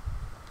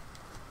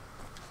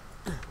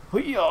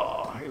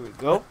 Hoo-yah! Here we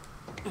go.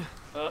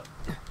 Up.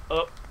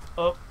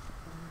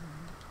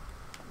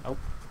 Nope.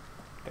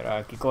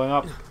 Gotta keep going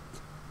up.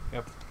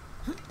 Yep.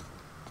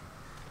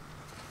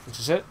 This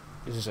is it?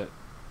 This is it.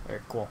 Very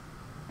cool.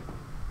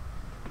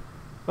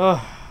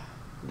 Oh,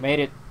 made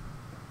it.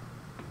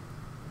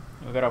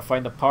 We gotta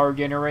find the power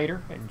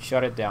generator and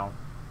shut it down.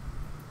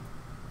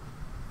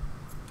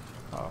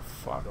 Oh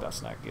fuck,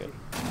 that's not good.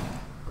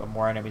 Got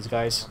more enemies,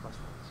 guys.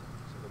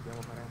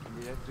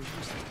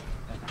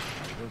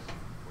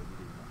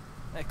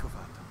 Ecco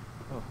fatto.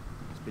 Oh,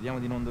 speriamo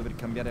di non dover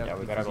cambiare Yeah,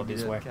 we gotta go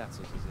this way.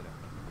 Cazzo stasera.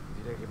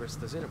 Direi che per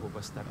stasera può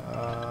bastare.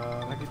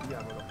 Ma che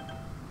diavolo?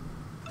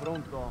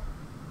 Pronto?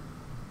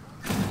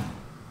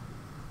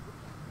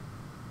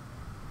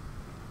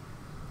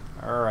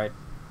 Alright.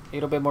 A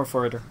little bit more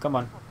further. Come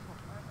on.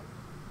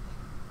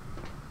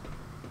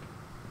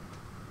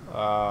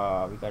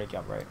 We gotta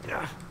jump, right?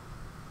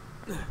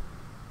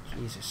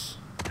 Jesus.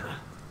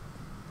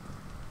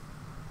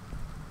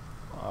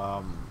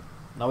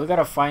 Now we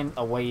gotta find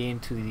a way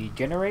into the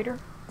generator,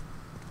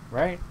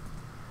 right?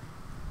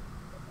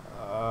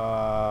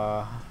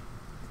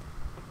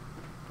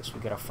 Guess we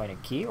gotta find a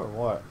key or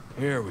what?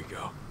 Here we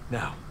go.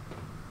 Now,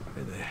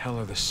 where the hell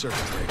are the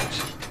circuit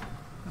breakers?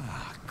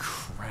 Ah,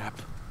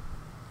 crap.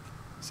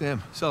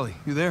 Sam, Sully,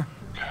 you there?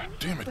 God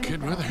damn it,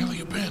 kid, where the hell have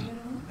you been?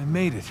 I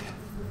made it.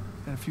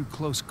 Had a few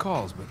close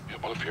calls, but... Yeah,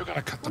 well, if you're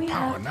gonna cut the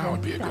power now,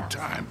 would be a good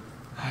time.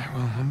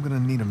 Well, I'm gonna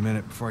need a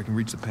minute before I can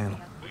reach the panel.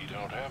 We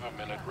don't have a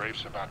minute.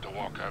 Rafe's about to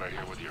walk out of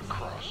here with your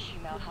cross.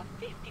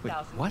 Wait,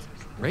 what?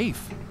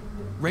 Rafe?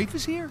 Rafe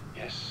is here?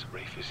 Yes,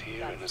 Rafe is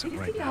here, and as of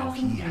right now,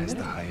 he has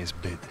the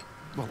highest bid.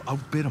 Well,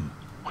 outbid him.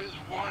 With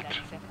what? I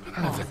don't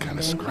have that kind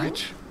of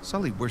scratch.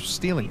 Sully, we're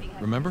stealing it,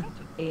 remember?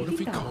 What if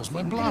he calls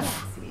my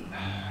bluff?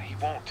 He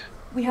won't.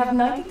 We have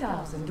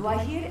 90,000. Do I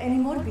hear any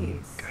more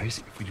bids? Guys,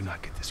 if we do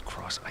not get this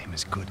cross, I am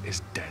as good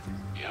as dead.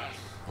 Yeah.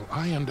 Well,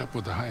 I end up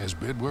with the highest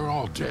bid. We're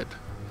all dead.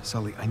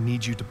 Sully, I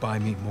need you to buy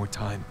me more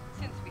time.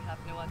 Since we have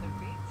no other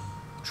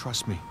bids.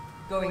 Trust me.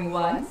 Going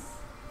once?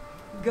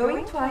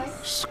 Going twice?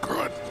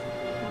 Screw it.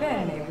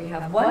 Bene, we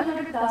have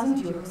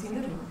 100,000 euros in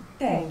the room.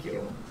 Thank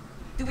you.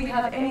 Do we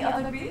have any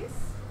other bids?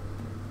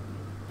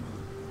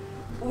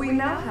 We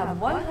now have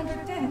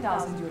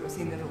 110,000 euros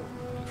in the room.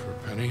 For a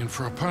penny and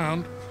for a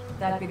pound.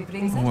 That bid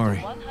brings Don't us worry.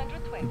 to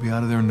 120. You'll be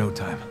out of there in no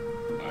time.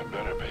 I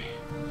better be.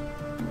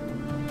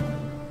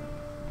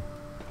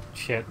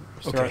 Shit.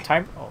 Is there a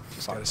time? Oh,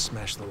 Just fuck. gotta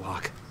smash the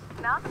lock.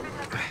 Now the bid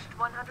has reached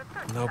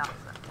 130,000. Nope.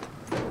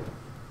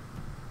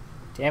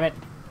 Damn it.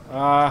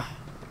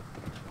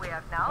 We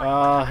have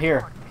now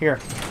Here.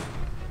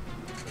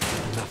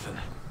 Nothing.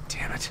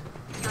 Damn it.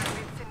 your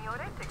bid, signore,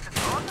 takes us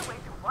all the way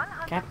to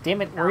 100. God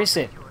damn it, where is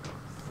it?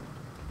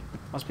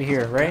 Must be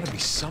here, right? Gotta be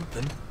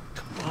something.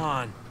 Come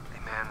on. Hey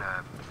man,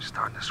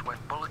 starting to sweat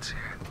bullets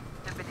here.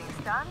 The bidding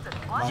stands at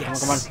Come on, Yes.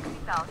 come on, come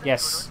on. 160,000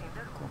 Yes. euros in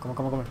the room. Come on,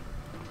 come on, come on.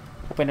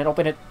 Open it,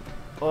 open it.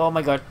 Oh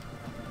my god.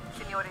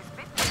 Signores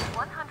bid is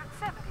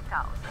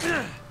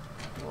 170,000.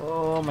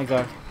 Oh my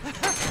god.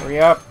 Hurry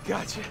up.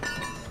 Gotcha.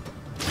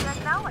 We are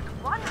now at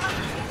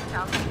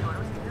 180,000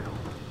 euros in the room.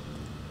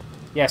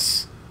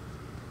 Yes.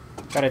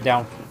 Got it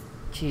down.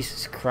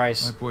 Jesus All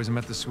Christ. right, boys, I'm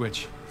at the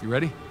switch. You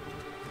ready?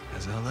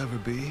 As I'll ever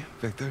be,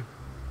 Victor.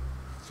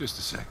 Just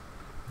a sec.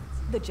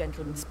 The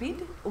gentleman's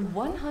bid,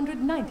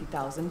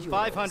 190,000 euros.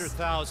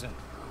 500,000.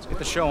 Let's get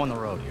the show on the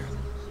road here.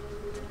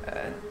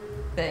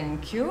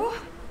 Thank you.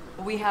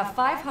 We have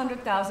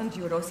 500,000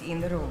 euros in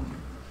the room.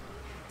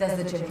 Does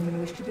the gentleman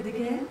wish to bid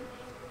again?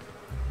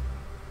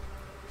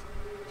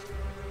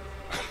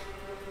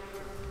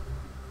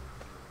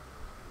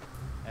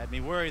 Had me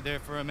worried there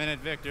for a minute,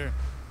 Victor.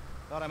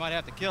 Thought I might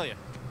have to kill you.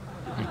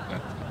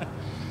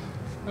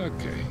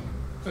 Okay,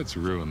 let's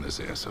ruin this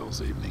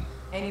asshole's evening.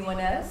 Anyone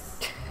else?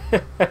 We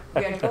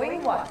are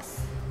going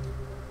once.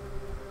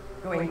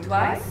 Going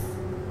twice?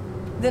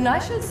 Then I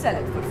shall sell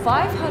it for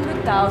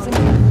 500,000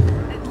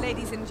 euros.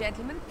 Ladies and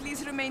gentlemen,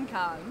 please remain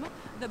calm.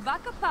 The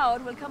backup power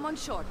will come on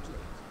shortly.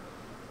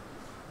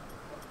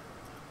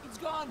 It's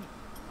gone!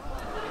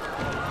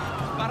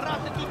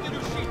 Sbarrate tutte le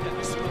uscite,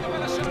 nessuno deve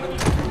lasciare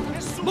via.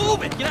 Nessuno!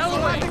 Move it! Get out of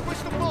the way!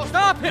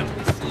 Stop him!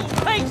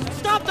 Hey!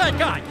 Stop that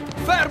guy!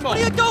 Fermo! What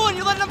are you doing?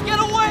 You letting him get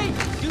away!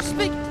 You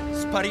speak...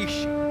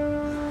 Sparisci.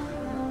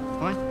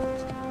 What?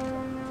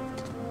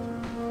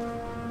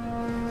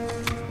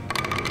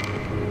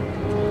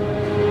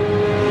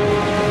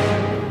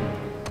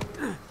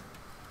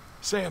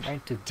 Sam, Trying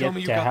to tell get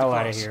me you the got hell the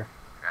out of cross. here.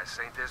 Got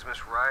St.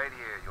 Dismas right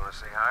here. You want to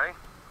say hi?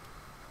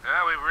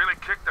 Yeah, we really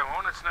kicked the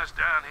hornet's nest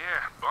down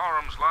here.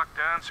 Ballroom's locked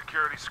down,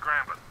 security's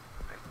scrambling.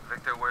 Hey,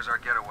 Victor, where's our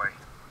getaway?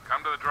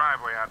 Come to the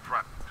driveway out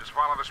front. Just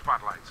follow the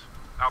spotlights.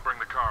 I'll bring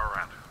the car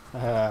around.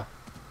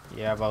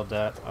 Yeah, about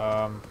that.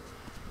 I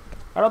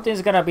don't think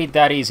it's gonna be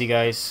that easy,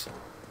 guys.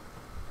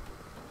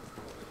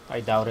 I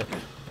doubt it.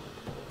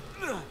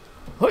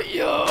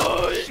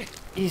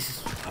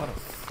 Jesus, what a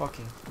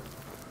fucking...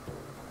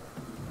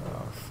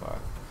 Oh, fuck.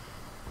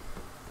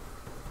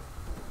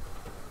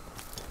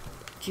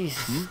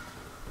 Jesus.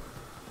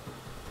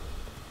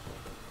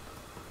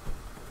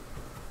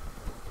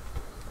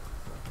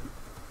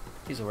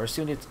 Jesus, we're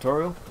still in the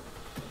tutorial?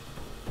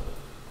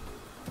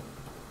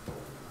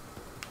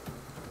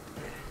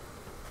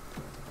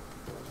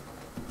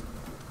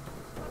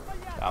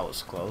 That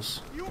was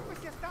close.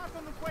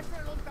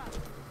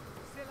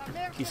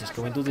 Jesus,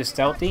 can we do this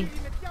stealthy?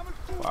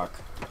 Fuck.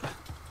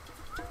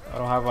 I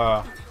don't have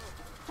a...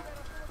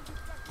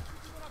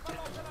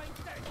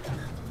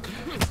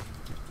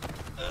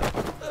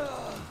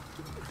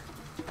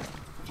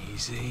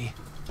 Easy.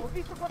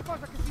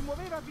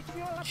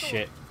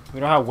 Shit. We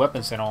don't have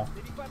weapons and all.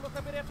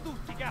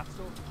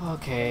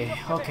 Okay,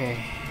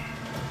 okay.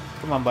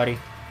 Come on, buddy.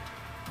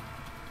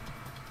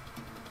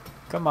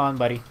 Come on,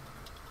 buddy.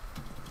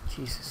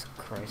 Jesus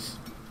Christ.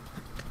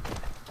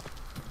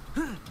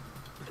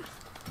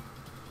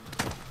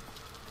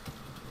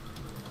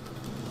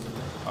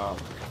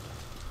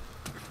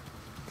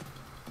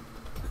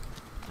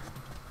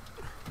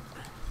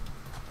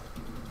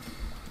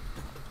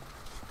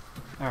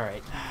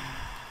 Alright.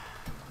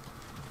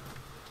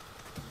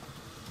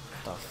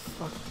 What the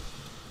fuck?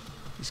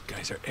 These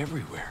guys are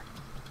everywhere.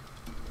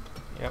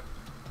 Yep.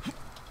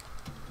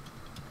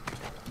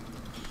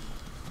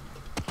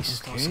 Jesus,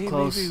 that was Okay,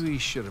 close. maybe we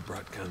should have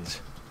brought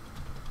guns.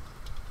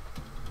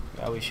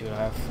 Yeah, we should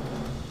have.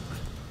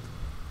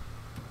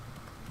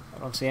 I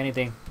don't see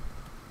anything.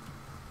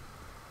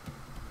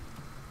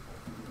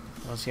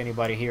 I don't see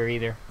anybody here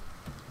either.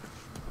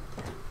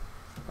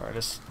 Alright,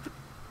 let's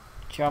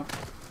jump.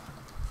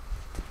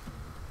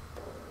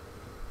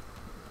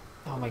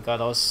 Oh my god,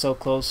 that was so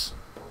close.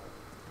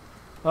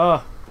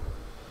 Oh.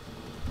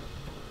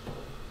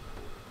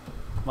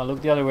 Come on,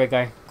 look the other way,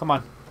 guy. Come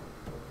on.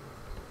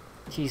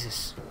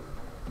 Jesus.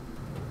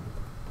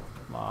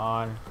 Come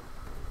on.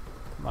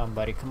 Come on,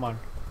 buddy. Come on.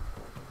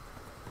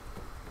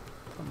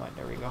 Come on,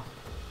 there we go.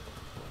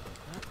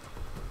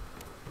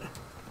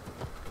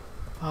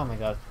 Oh my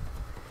god.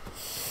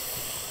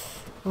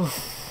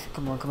 Oof.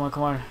 Come on, come on,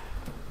 come on.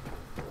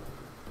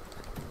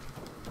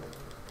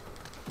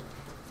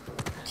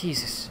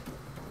 Jesus.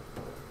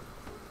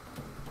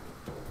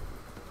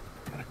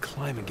 Gotta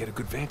climb and get a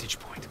good vantage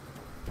point.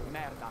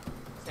 Merda.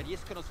 Se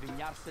riescono a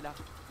svegliarsela,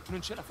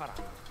 non ce la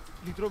faranno.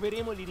 Li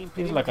troveremo e li This is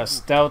riempiremo like di a buchi.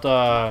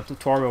 stealth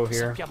tutorial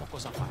here. Sappiamo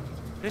cosa fare.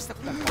 Resta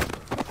qui accanto.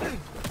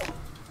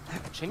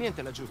 C'è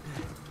niente laggiù.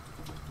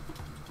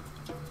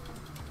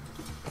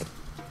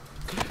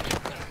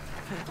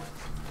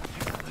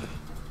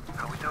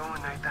 How we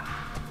doing, Nathan?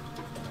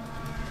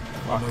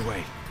 On my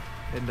way.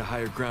 Heading to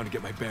higher ground to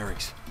get my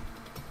bearings.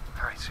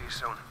 All right, see you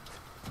soon.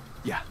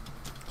 Yeah.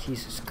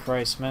 Jesus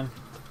Christ, man.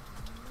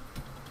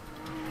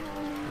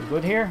 We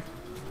good here?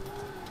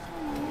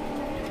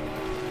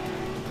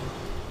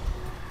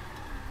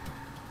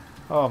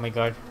 Oh my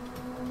god.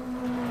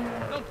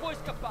 Non puoi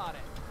scappare.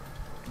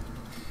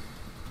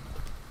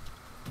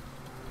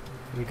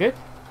 We good?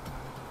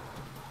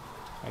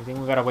 I think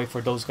we gotta wait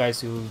for those guys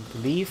to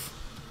leave.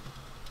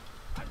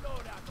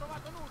 Allora,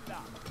 trovato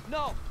nulla.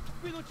 No,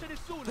 qui non c'è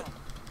nessuno.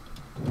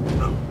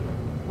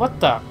 What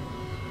the?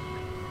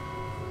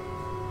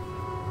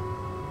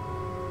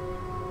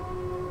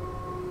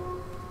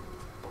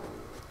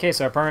 Okay,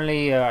 so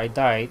apparently I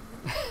died.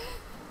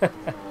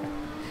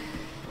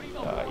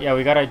 Yeah,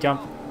 we gotta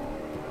jump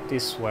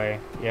this way.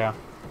 Yeah,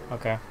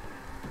 okay.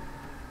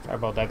 Sorry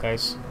about that,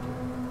 guys.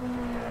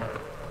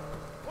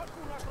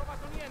 Qualcuno ha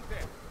trovato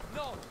niente?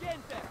 No,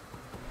 niente.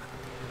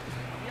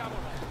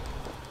 Andiamolo.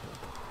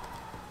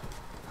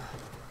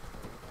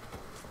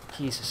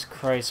 Jesus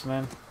Christ,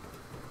 man.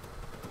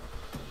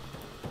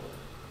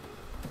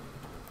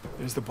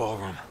 There's the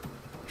ballroom.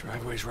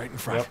 Driveway's right in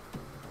front. Yep.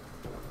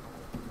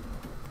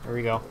 Here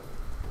we go.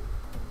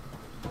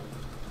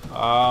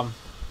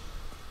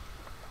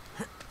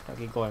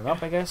 Okay, going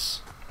up, I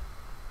guess.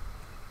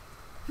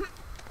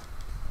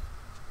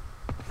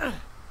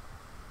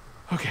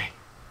 Okay.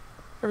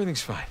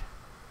 Everything's fine.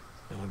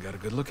 No one got a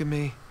good look at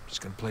me.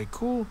 Just gonna play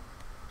cool.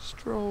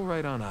 Stroll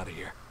right on out of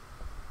here.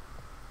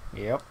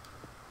 Yep.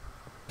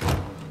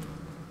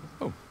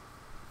 Oh.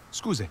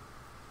 Scusi.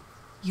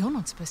 You're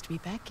not supposed to be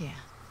back here.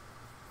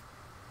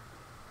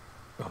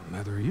 Well,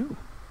 neither are you.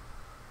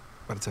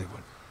 But I'll tell you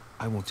what.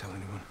 I won't tell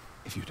anyone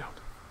if you don't.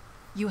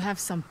 You have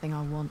something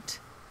I want,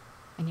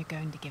 and you're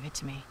going to give it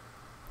to me.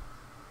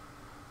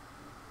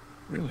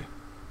 Really?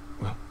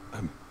 Well,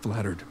 I'm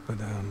flattered,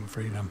 but I'm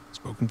afraid I'm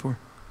spoken for.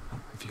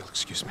 If you'll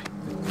excuse me.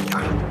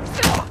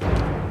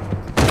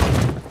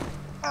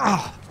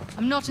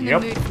 I'm not in the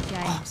mood for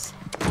games.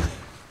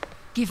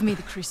 Give me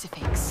the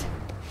crucifix.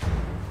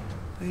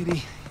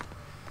 Lady,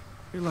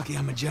 you're lucky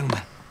I'm a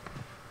gentleman.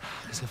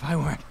 Because if I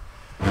weren't,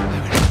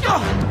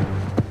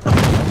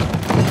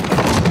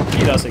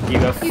 He doesn't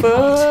give a fuck.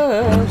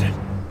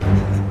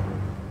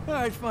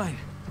 Alright, fine.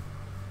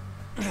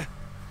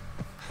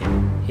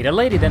 Hit a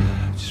lady then.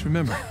 Just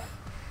remember,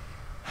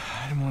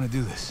 I didn't want to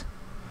do this.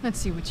 Let's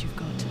see what you've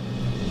got.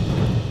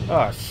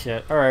 Oh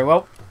shit. Alright,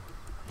 well.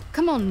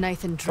 Come on,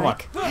 Nathan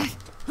Drake.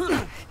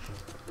 I'm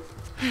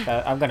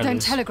gonna Don't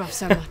lose. telegraph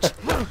so much.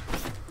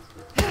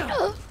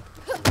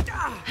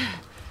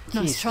 Nice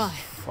Jesus try.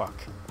 Fuck.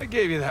 I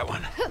gave you that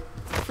one.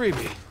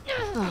 Freebie.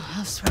 Oh,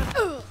 how sweet.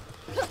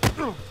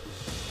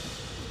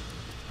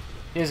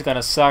 This is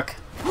gonna suck.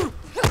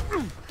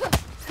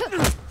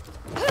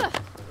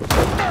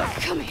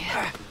 Come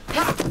here.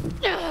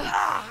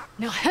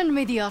 Now hand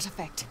me the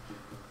artifact.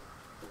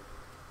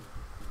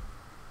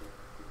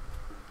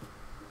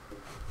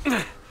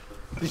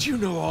 Did you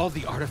know all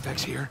the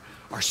artifacts here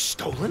are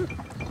stolen?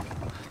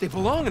 They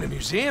belong in a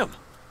museum.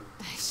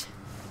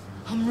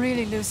 I'm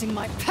really losing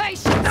my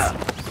patience.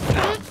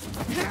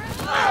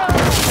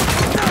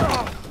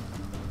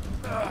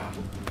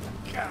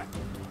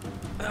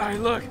 Alright,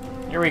 look.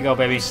 Here we go,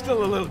 baby.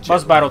 Still a little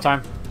Boss battle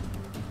time.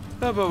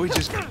 How about we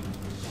just...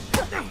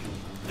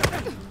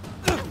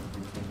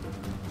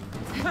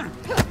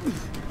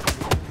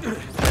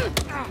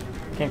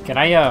 Can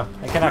I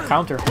cannot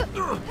counter.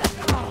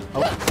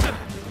 Oh.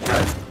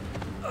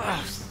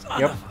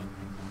 Yep.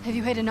 Have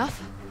you had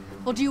enough?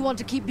 Or do you want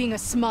to keep being a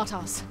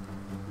smartass?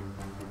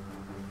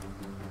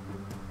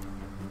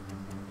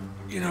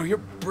 You know, you're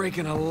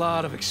breaking a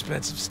lot of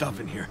expensive stuff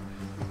in here.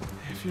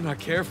 If you're not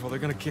careful, they're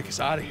gonna kick us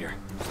out of here.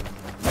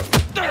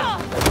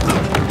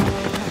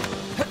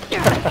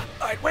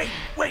 Alright,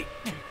 wait!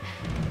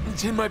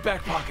 It's in my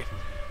back pocket.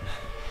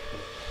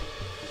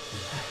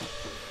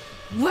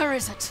 Where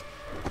is it?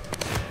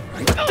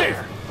 Right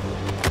there!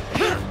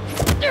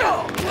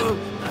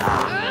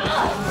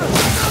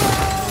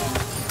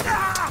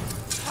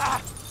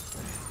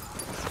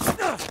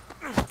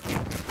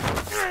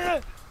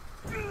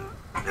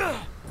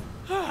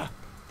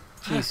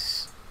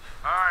 Jesus.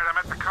 Alright, I'm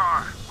at the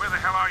car. Where the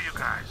hell are you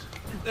guys?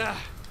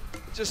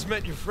 Just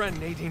met your friend,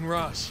 Nadine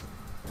Ross.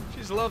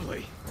 She's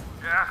lovely.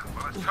 Yeah,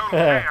 well, it's total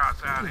chaos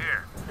out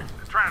here. They're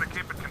trying to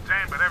keep it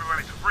contained, but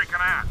everybody's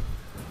freaking out.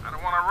 I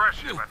don't want to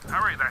rush you, but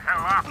hurry the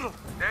hell up.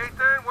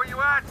 Nathan, where you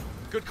at?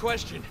 Good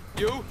question.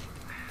 You?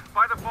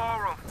 By the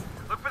ballroom.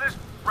 Look for this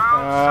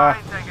round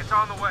sign thing. It's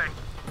on the way.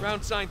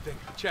 Round sign thing.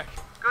 Check.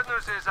 Good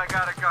news is I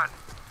got a gun.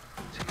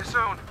 See you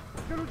soon.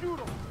 Te lo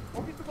giuro,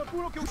 ho visto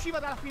qualcuno che usciva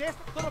dalla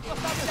finestra, sono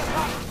passati da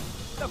qua,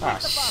 da Ah,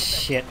 questa parte.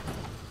 shit.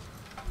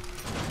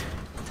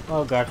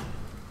 Oh god.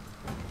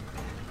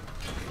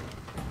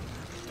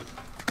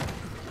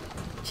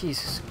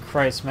 Jesus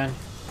Christ, man.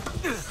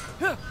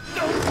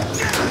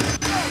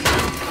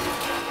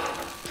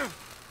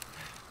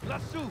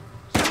 Lassù,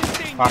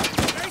 Fuck.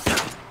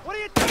 what are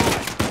you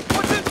doing?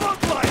 What's it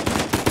look like?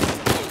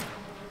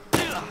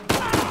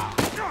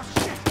 Oh,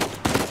 shit.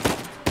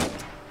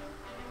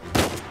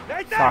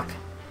 Nathan! Fuck.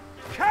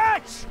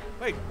 Catch!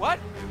 Wait, what?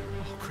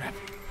 Oh, crap.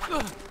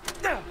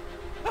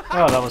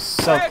 Oh, that was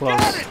so Hey, I close.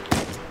 got it!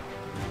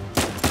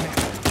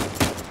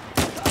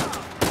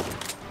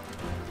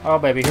 Oh,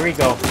 baby, here we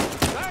go.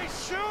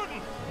 Nice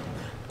shooting!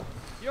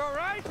 You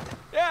alright?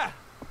 Yeah,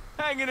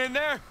 hanging in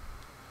there.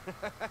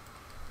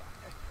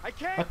 I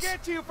can't What?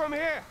 get to you from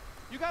here.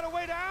 You got a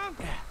way down?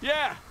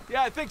 Yeah,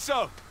 I think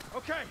so.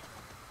 Okay.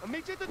 I'll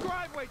meet you at the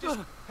driveway. Just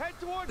head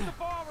towards the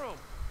ballroom.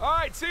 All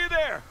right, see you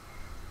there.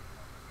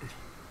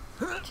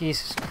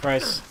 Jesus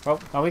Christ. Well,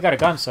 we got a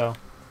gun, so.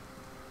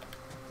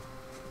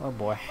 Oh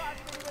boy.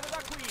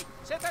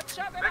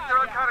 Victor,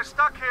 I'm kind of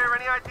stuck here.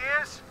 Any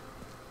ideas?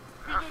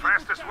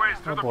 Fastest way is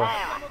through Oh the boy.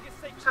 ballroom.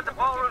 You said the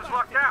ballroom's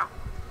locked out.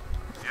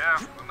 Yeah,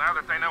 well now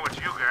that they know it's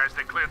you guys,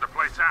 they cleared the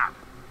place out.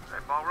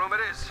 That ballroom it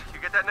is. You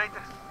get that,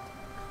 Nathan?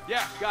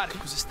 Yeah, got it.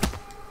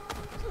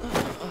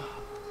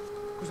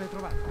 Cos'hai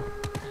trovato?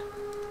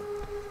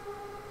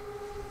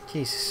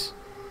 Jesus.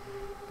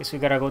 Guess we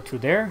gotta go through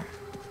there?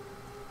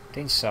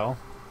 Think so.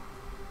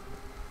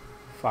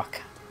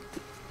 Fuck.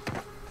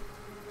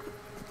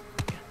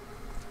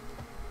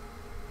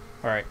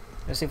 Alright,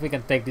 let's see if we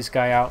can take this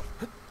guy out.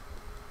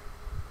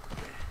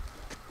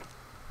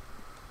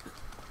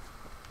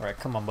 Alright,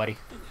 come on, buddy.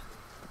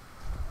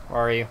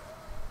 Where are you?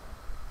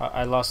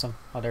 I lost him.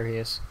 Oh, there he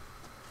is.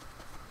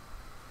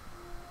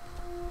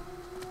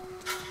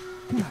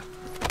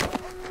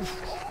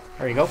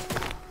 There you go.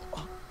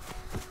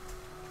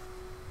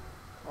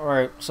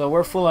 Alright, so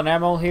we're full on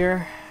ammo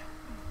here.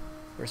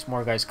 There's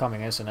more guys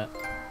coming, isn't it?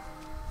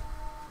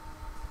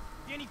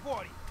 Vieni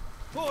fuori.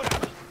 Ora.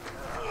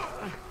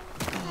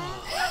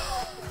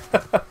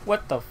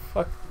 What the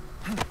fuck?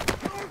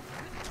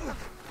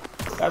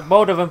 Got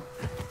both of them.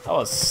 That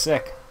was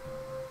sick.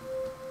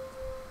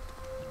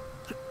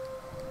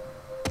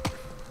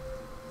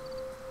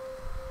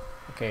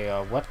 Okay,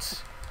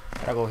 what?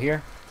 Gotta go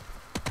here.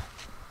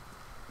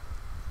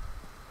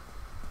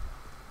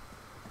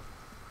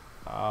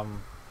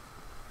 Am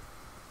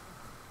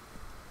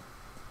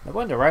I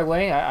going the right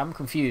way? I'm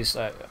confused.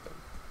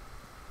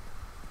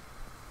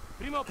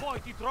 Prima o poi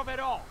ti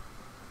troverò.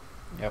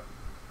 Yep.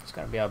 It's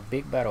gonna be a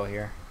big battle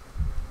here.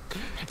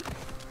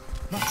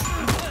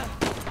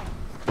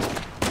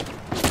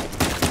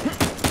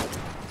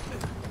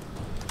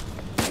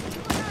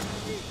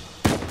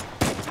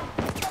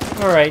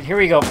 Alright, here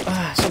we go.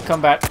 Some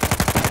combat.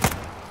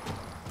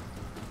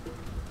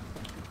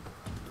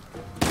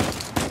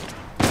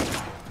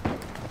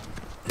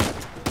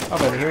 Oh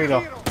baby, here we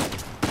go.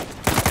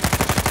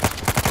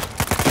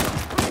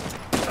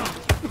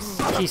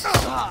 Jesus.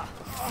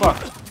 Fuck.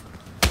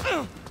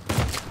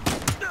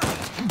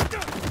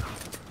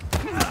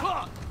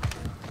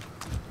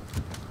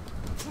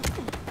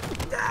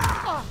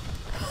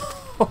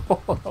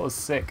 That was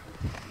sick.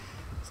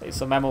 Save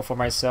some ammo for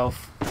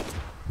myself.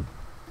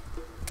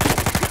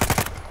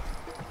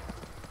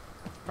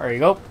 There you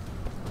go.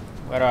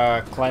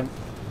 Gotta climb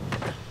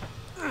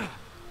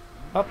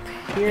up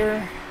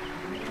here.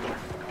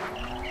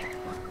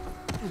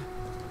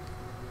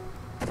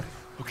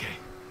 Okay,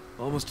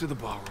 almost to the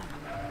ballroom.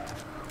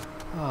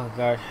 Oh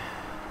god.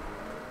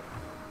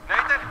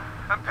 Nathan,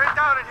 I'm pinned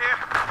down in here.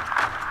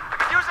 I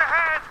could use a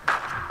hand.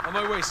 On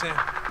my way, Sam.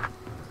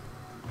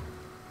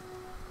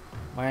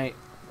 I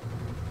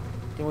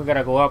think we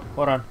gotta go up.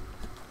 Hold on.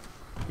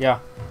 Yeah.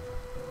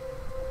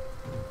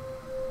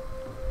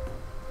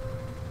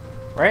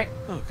 Right?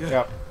 Oh, good.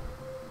 Yep.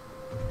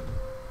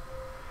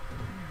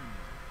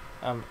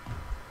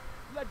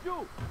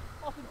 Laggiù.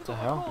 What the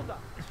hell?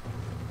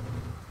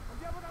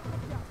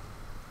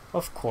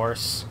 Of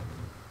course.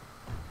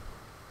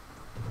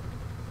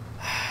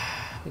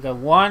 We got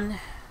 1,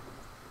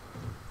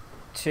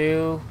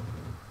 2,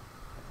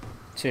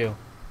 2.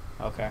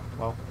 Okay,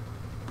 well.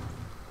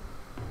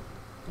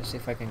 Let's see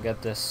if I can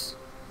get this.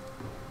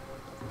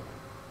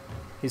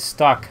 He's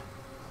stuck.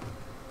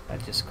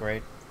 That's just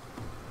great.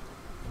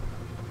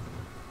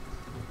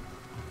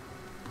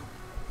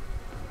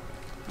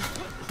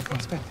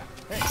 Aspetta.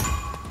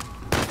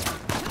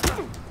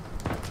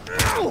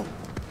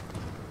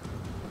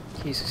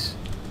 Jesus.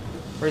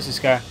 Where's this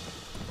guy?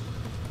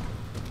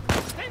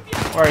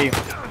 Where are you?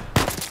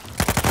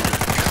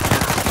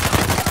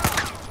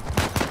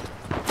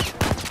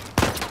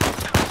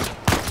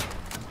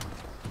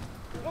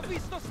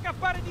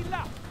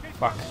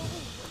 Fuck.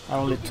 I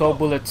only 12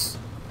 bullets.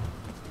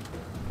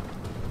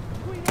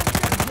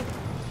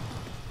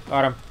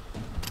 Got him.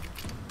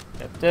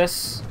 Get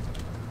this.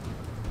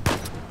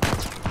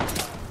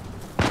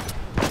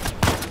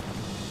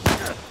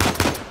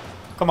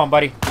 Come on,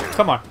 buddy.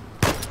 Come on.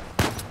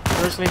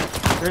 Seriously?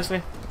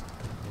 Seriously?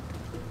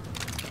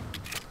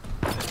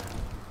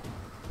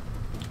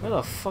 Where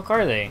the fuck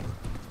are they?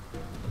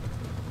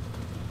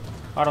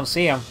 I don't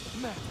see them.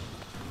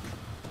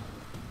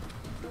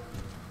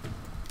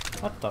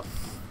 What the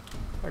f...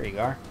 There you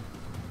are.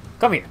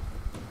 Come here.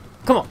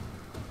 Come on.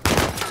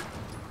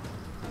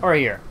 Over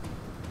here.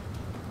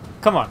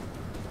 Come on.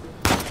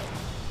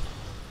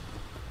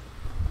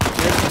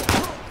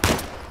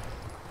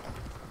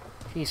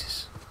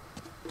 Jesus.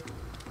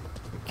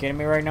 You kidding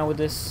me right now with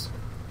this?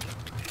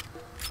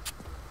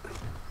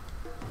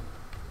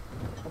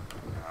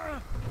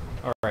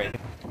 Alright.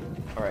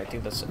 Alright, I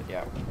think that's it,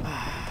 yeah.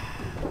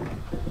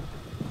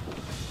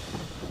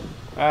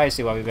 I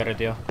see what we gotta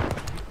do.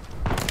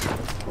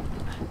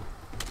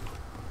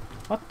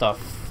 What the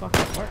fuck?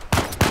 Where?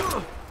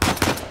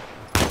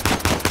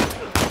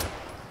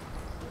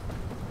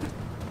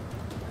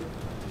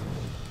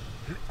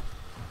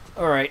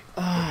 Alright,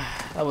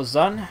 that was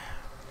done.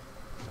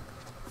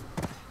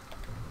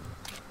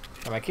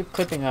 I keep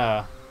clipping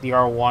the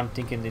R1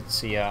 thinking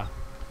it's yeah.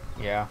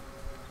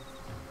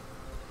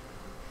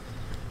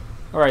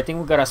 Alright, I think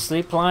we got a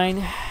sleep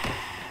line.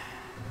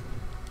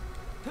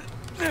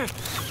 There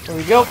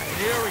we go.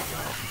 Here we go.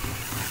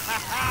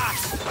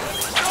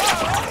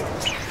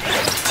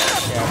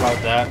 Yeah,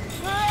 about that.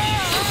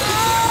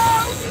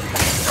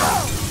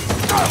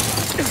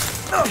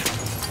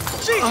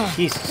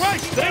 Jesus.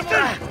 Christ,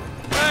 Nathan!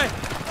 Hey,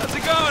 how's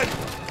it going?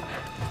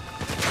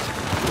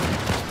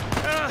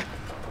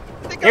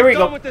 I think Here we I'm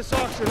go. done with this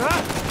auction,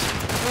 huh?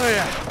 Oh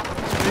yeah,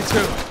 me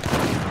too.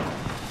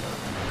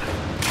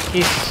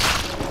 Jesus.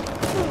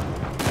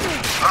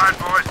 All right,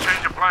 boys,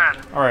 change of plan.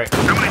 Alright. Too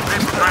many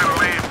people trying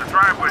to leave. The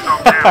driveway's all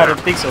I jammed don't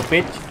up. think so,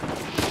 bitch.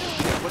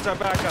 What's our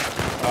backup?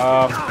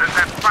 There's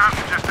that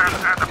fountain just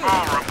outside the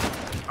ballroom.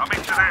 I'll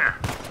meet you there.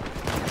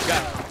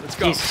 Got it. Let's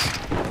go. Jesus.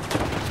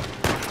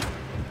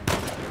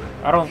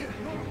 I don't...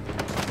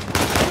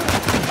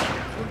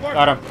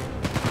 Got him.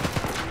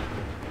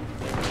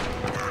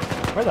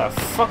 Where the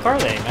fuck are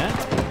they, man?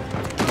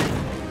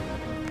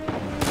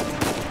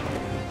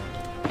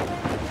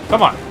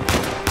 Come on.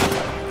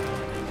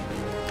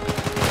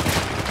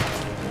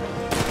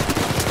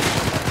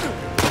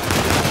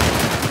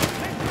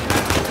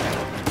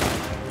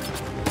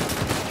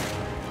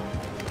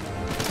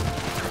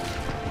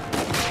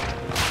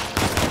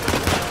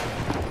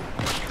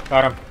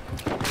 Got him.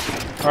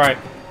 Alright.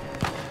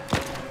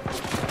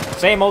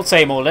 Same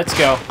old, let's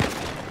go.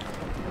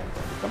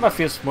 That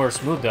feels more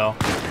smooth though.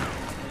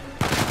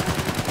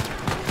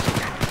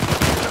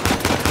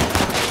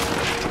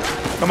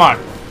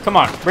 Come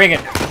on, bring it.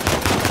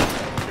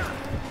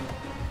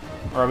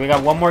 Alright, we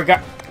got one more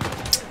guy.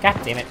 God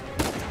damn it.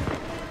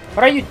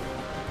 What are you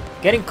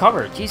getting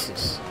covered?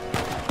 Jesus.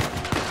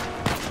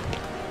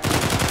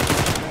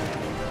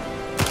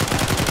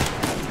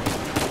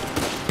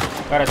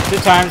 Got it 2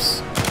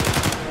 times.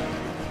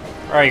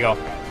 There you go.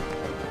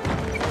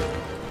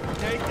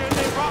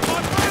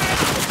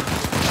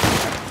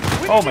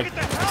 Oh my,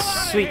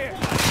 sweet.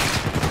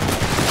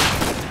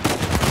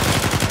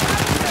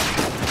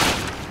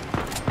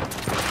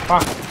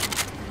 Fuck.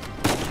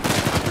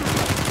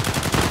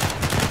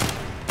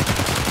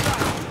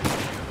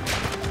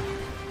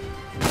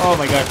 Oh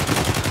my god.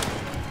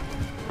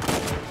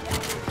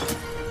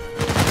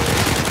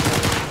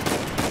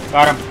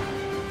 Got him.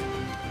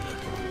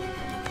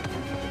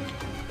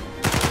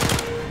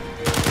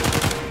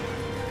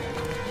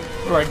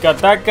 Alright, got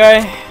that guy.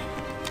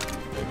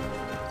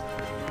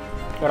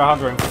 Got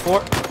 104.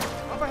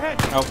 Up ahead.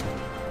 Nope.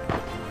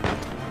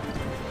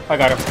 I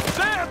got him.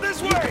 Sam,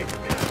 this way.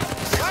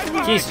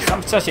 Jesus,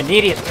 I'm such an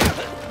idiot.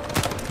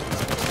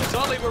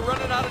 Sully, we're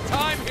running out of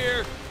time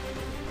here.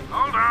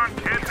 Hold on,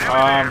 kid.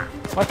 There.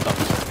 What the?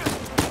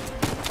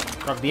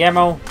 Drop the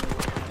ammo.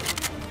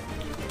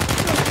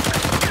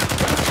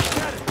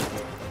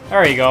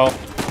 There you go.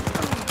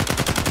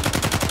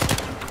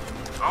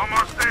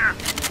 Almost there.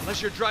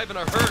 Unless you're driving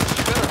a hearse,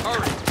 you better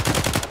hurry.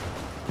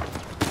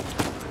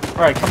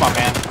 Alright, come on,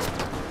 man.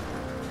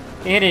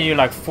 He hit you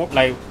like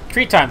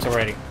 3 times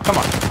already. Come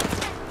on.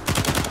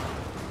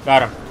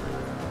 Got him.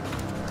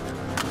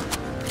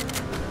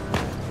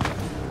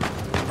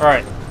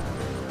 Alright.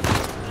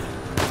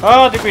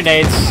 Oh, the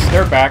grenades.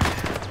 They're back.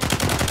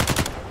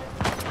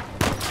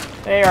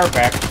 They are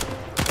back.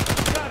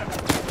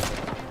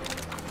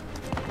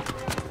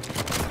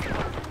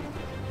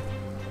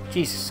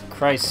 Jesus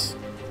Christ.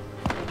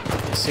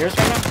 Are you serious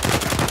right now?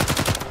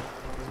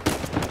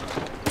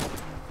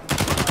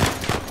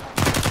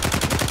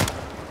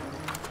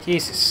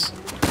 Jesus.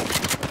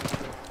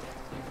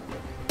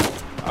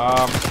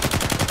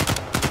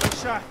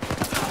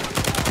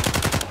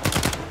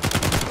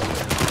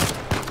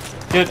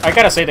 Dude, I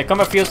gotta say, the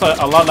combat feels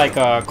a lot like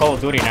Call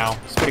of Duty now.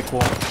 It's pretty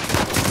cool.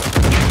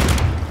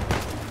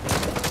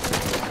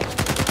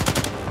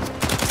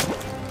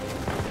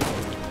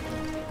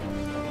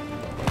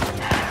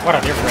 What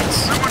a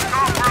difference.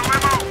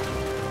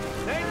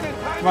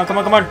 Come on, come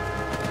on, come on.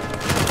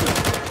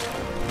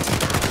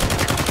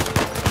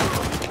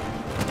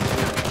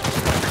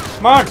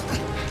 Come on!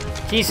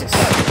 Jesus.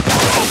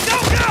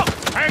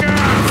 Hang on!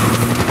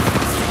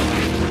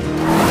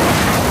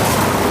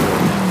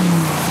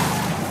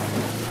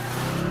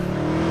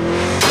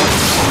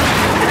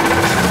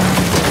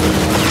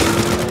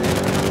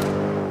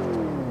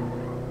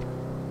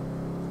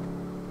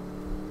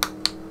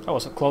 That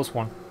was a close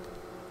one.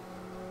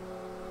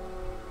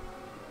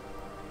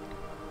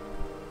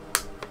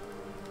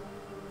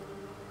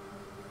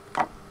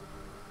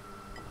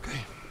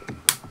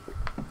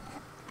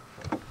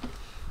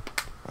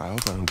 I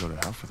hope I don't go to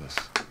hell for this.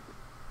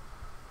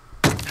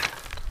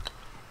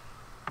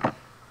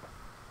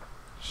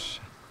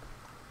 Shit.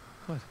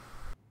 What?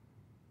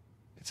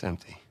 It's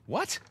empty.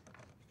 What?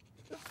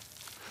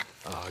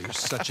 Oh, you're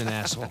such an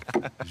asshole.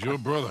 He's your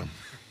brother.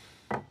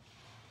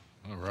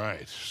 All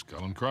right,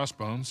 skull and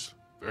crossbones.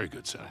 Very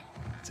good sign.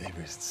 It's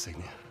Avery's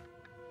insignia.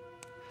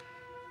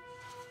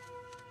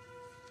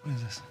 What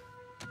is this?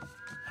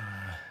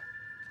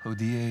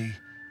 Hodie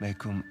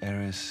mecum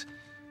eris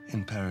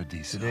in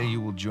paradiso. Today you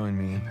will join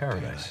me in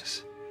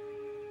paradise.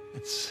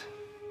 It's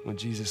what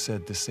Jesus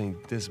said to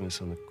Saint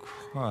Dismas on the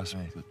cross.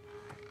 Right. But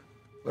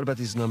what about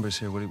these numbers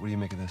here? What do you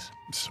make of this?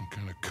 Some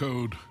kind of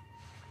code.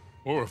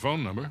 Or a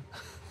phone number.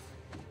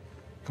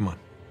 Come on.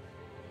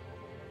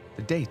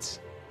 The dates.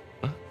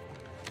 Huh?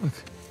 Look.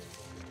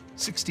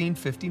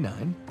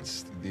 1659.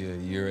 It's the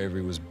year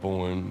Avery was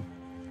born.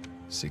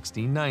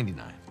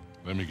 1699.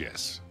 Let me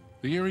guess.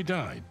 The year he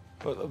died.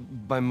 Well,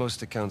 by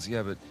most accounts,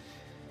 yeah, but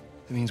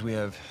it means we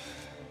have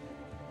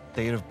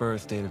date of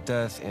birth, date of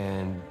death,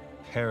 and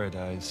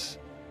paradise.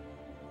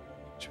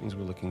 Which means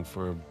we're looking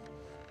for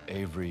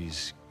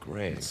Avery's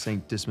grave.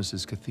 St.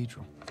 Dismas's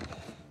cathedral.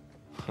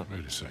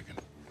 Wait a second.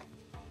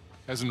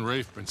 Hasn't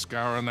Rafe been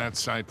scouring that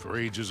site for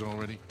ages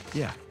already?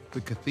 Yeah,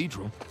 the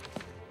cathedral.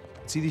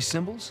 See these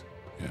symbols?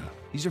 Yeah.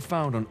 These are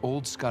found on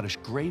old Scottish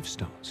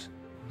gravestones.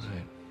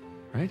 Right.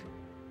 Right?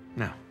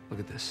 Now, look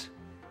at this.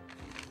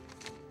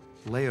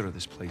 The layout of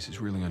this place is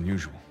really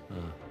unusual.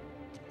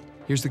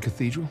 Here's the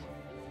cathedral,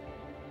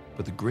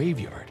 but the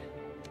graveyard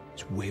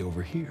is way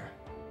over here.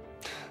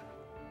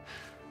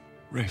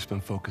 Rafe's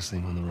been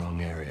focusing on the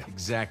wrong area.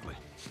 Exactly.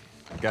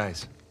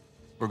 Guys,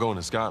 we're going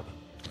to Scotland.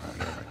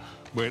 All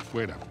right.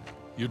 Wait up.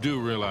 You do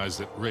realize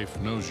that Rafe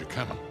knows you're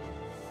coming.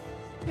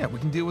 Yeah, we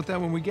can deal with that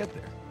when we get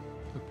there.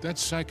 Look, that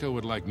psycho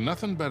would like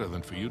nothing better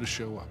than for you to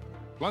show up.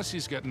 Plus,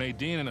 he's got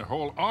Nadine and a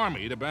whole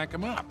army to back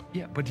him up.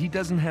 Yeah, but he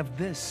doesn't have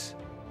this.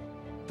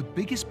 The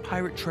biggest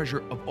pirate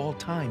treasure of all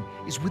time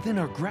is within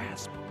our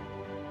grasp.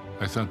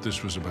 I thought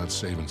this was about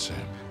saving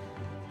Sam.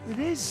 It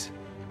is.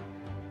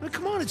 But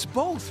come on, it's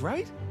both,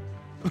 right?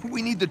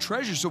 We need the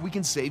treasure so we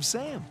can save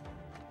Sam.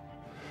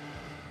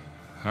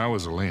 How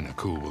is Elena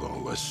cool with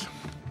all this?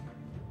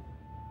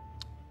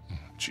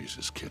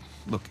 Jesus, kid.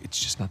 Look, it's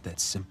just not that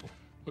simple.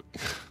 Look,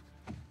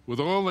 with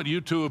all that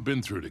you two have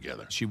been through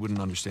together, she wouldn't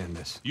understand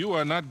this. You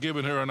are not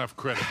giving her enough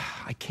credit.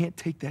 I can't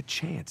take that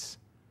chance.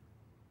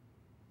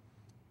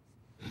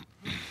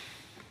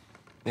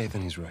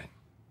 Nathan, he's right.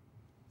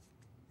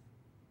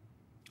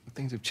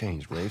 Things have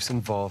changed. Rafe's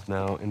involved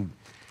now, and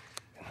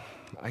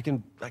I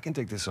can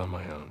take this on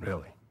my own,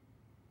 really.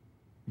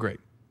 Great.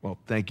 Well,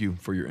 thank you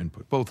for your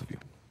input, both of you.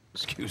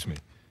 Excuse me.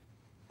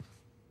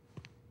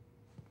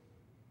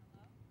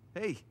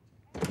 Hey.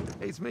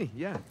 Hey, it's me,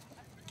 yeah.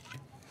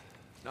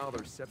 No, the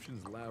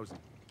reception's lousy.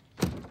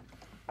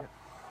 Yeah.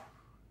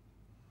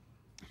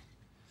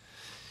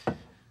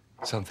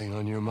 Something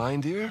on your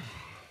mind, dear?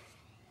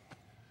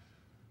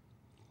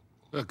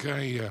 Look,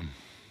 I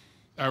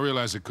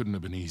realize it couldn't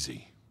have been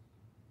easy.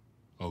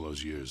 All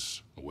those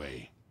years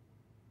away.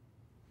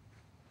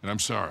 And I'm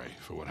sorry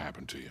for what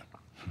happened to you.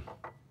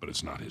 But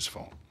it's not his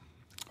fault.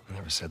 I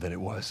never said that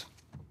it was.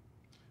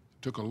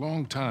 It took a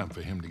long time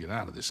for him to get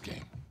out of this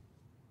game.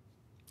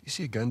 You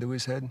see a gun to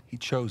his head? He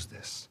chose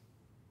this.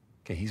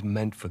 Okay, he's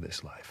meant for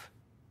this life.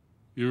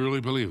 You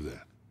really believe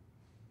that?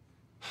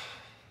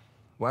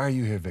 Why are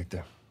you here,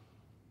 Victor?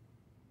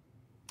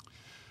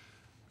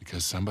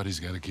 Because somebody's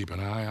got to keep an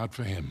eye out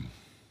for him.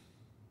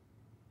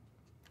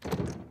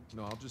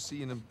 No, I'll just see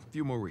you in a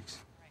few more weeks.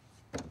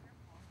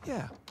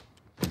 Yeah,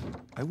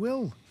 I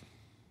will.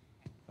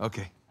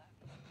 Okay.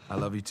 I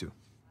love you too.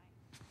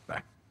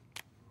 Bye.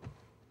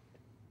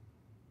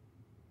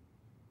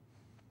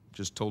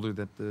 Just told her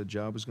that the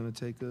job was going to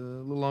take a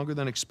little longer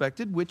than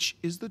expected, which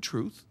is the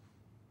truth.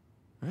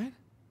 Right?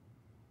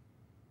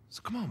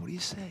 So come on, what do you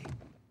say?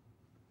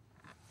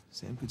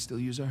 Sam could still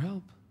use our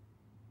help.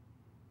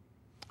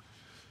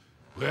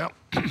 Well,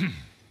 I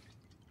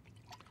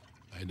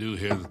do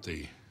hear that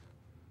the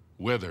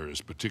weather is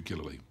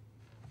particularly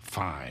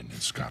fine in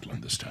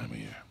Scotland this time of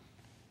year.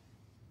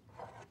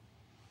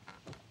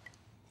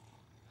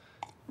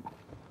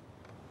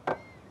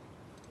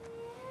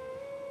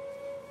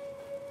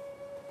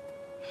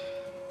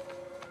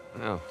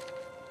 Oh.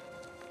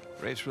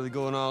 Rafe's really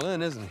going all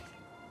in, isn't he?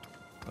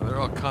 Well, they're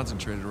all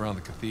concentrated around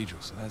the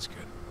cathedral, so that's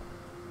good.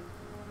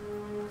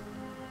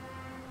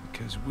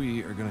 Because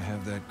we are going to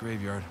have that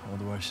graveyard all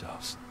to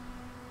ourselves.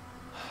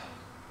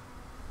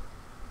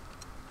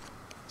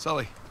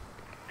 Sully.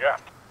 Yeah.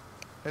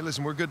 Hey,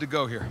 listen, we're good to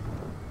go here.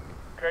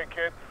 Okay,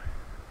 kid.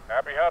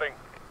 Happy hunting.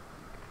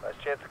 Nice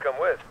chance to come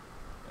with.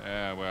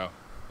 Yeah, well,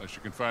 unless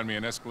you can find me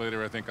an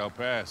escalator, I think I'll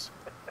pass.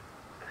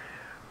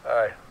 All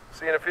right.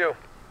 See you in a few.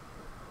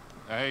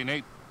 Hey,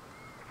 Nate.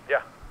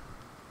 Yeah.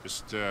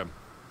 Just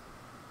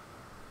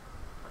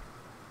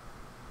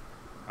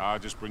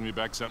bring me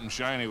back something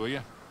shiny, will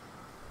you?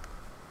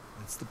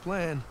 That's the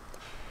plan.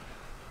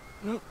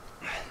 Well,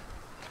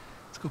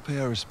 let's go pay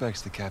our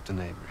respects to Captain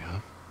Avery, huh?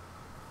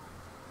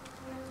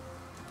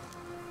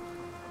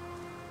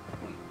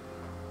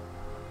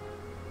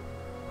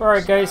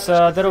 Alright guys,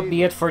 that'll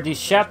be it for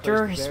this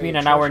chapter. It's been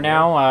an hour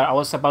now. I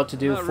was about to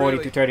do 40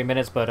 to 30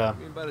 minutes, but I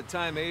mean, by the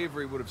time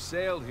Avery would have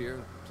sailed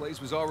here, the place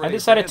was I already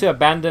decided to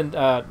abandoned.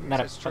 abandon.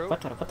 Not Is this true?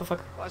 what the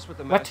fuck? Plus with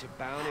the What? massive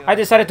bounty on I our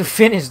decided to heads,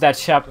 finish that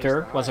place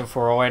chapter. to Wasn't hide.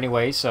 for all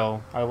anyway,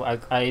 so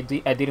I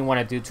didn't want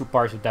to do two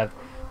parts of that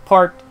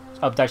part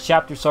of that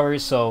chapter. Sorry.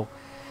 So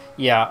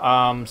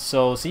yeah.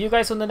 So see you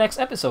guys on the next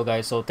episode,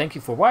 guys. So thank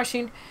you for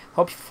watching.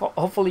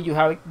 Hopefully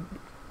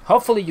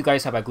you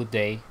guys have a good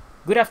day,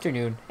 good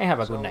afternoon, and have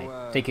a good night.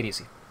 Take it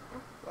easy.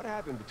 What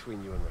happened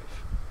between you and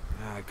Rafe?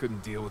 I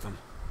couldn't deal with him.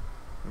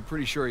 I'm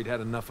pretty sure he'd had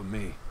enough of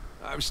me.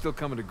 I was still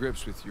coming to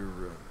grips with your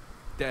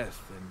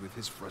death and with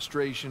his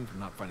frustration from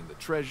not finding the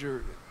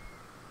treasure.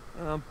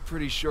 I'm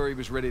pretty sure he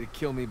was ready to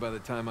kill me by the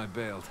time I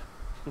bailed.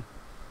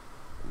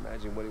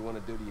 Imagine what he want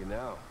to do to you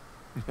now.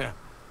 Yeah,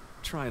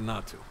 trying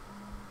not to.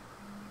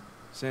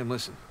 Sam,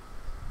 listen.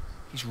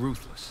 He's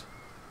ruthless.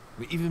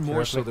 I mean, even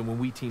more so than when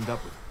we teamed up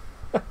with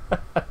him.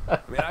 I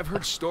mean, I've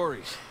heard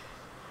stories.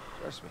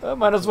 Trust me.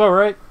 Might as well,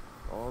 right?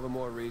 All the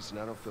more reason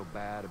I don't feel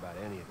bad about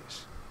any of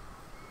this.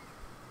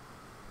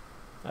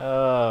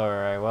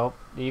 Alright, well,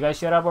 you guys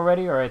shut up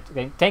already? Alright,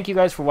 okay. Thank you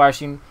guys for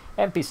watching,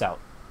 and peace out.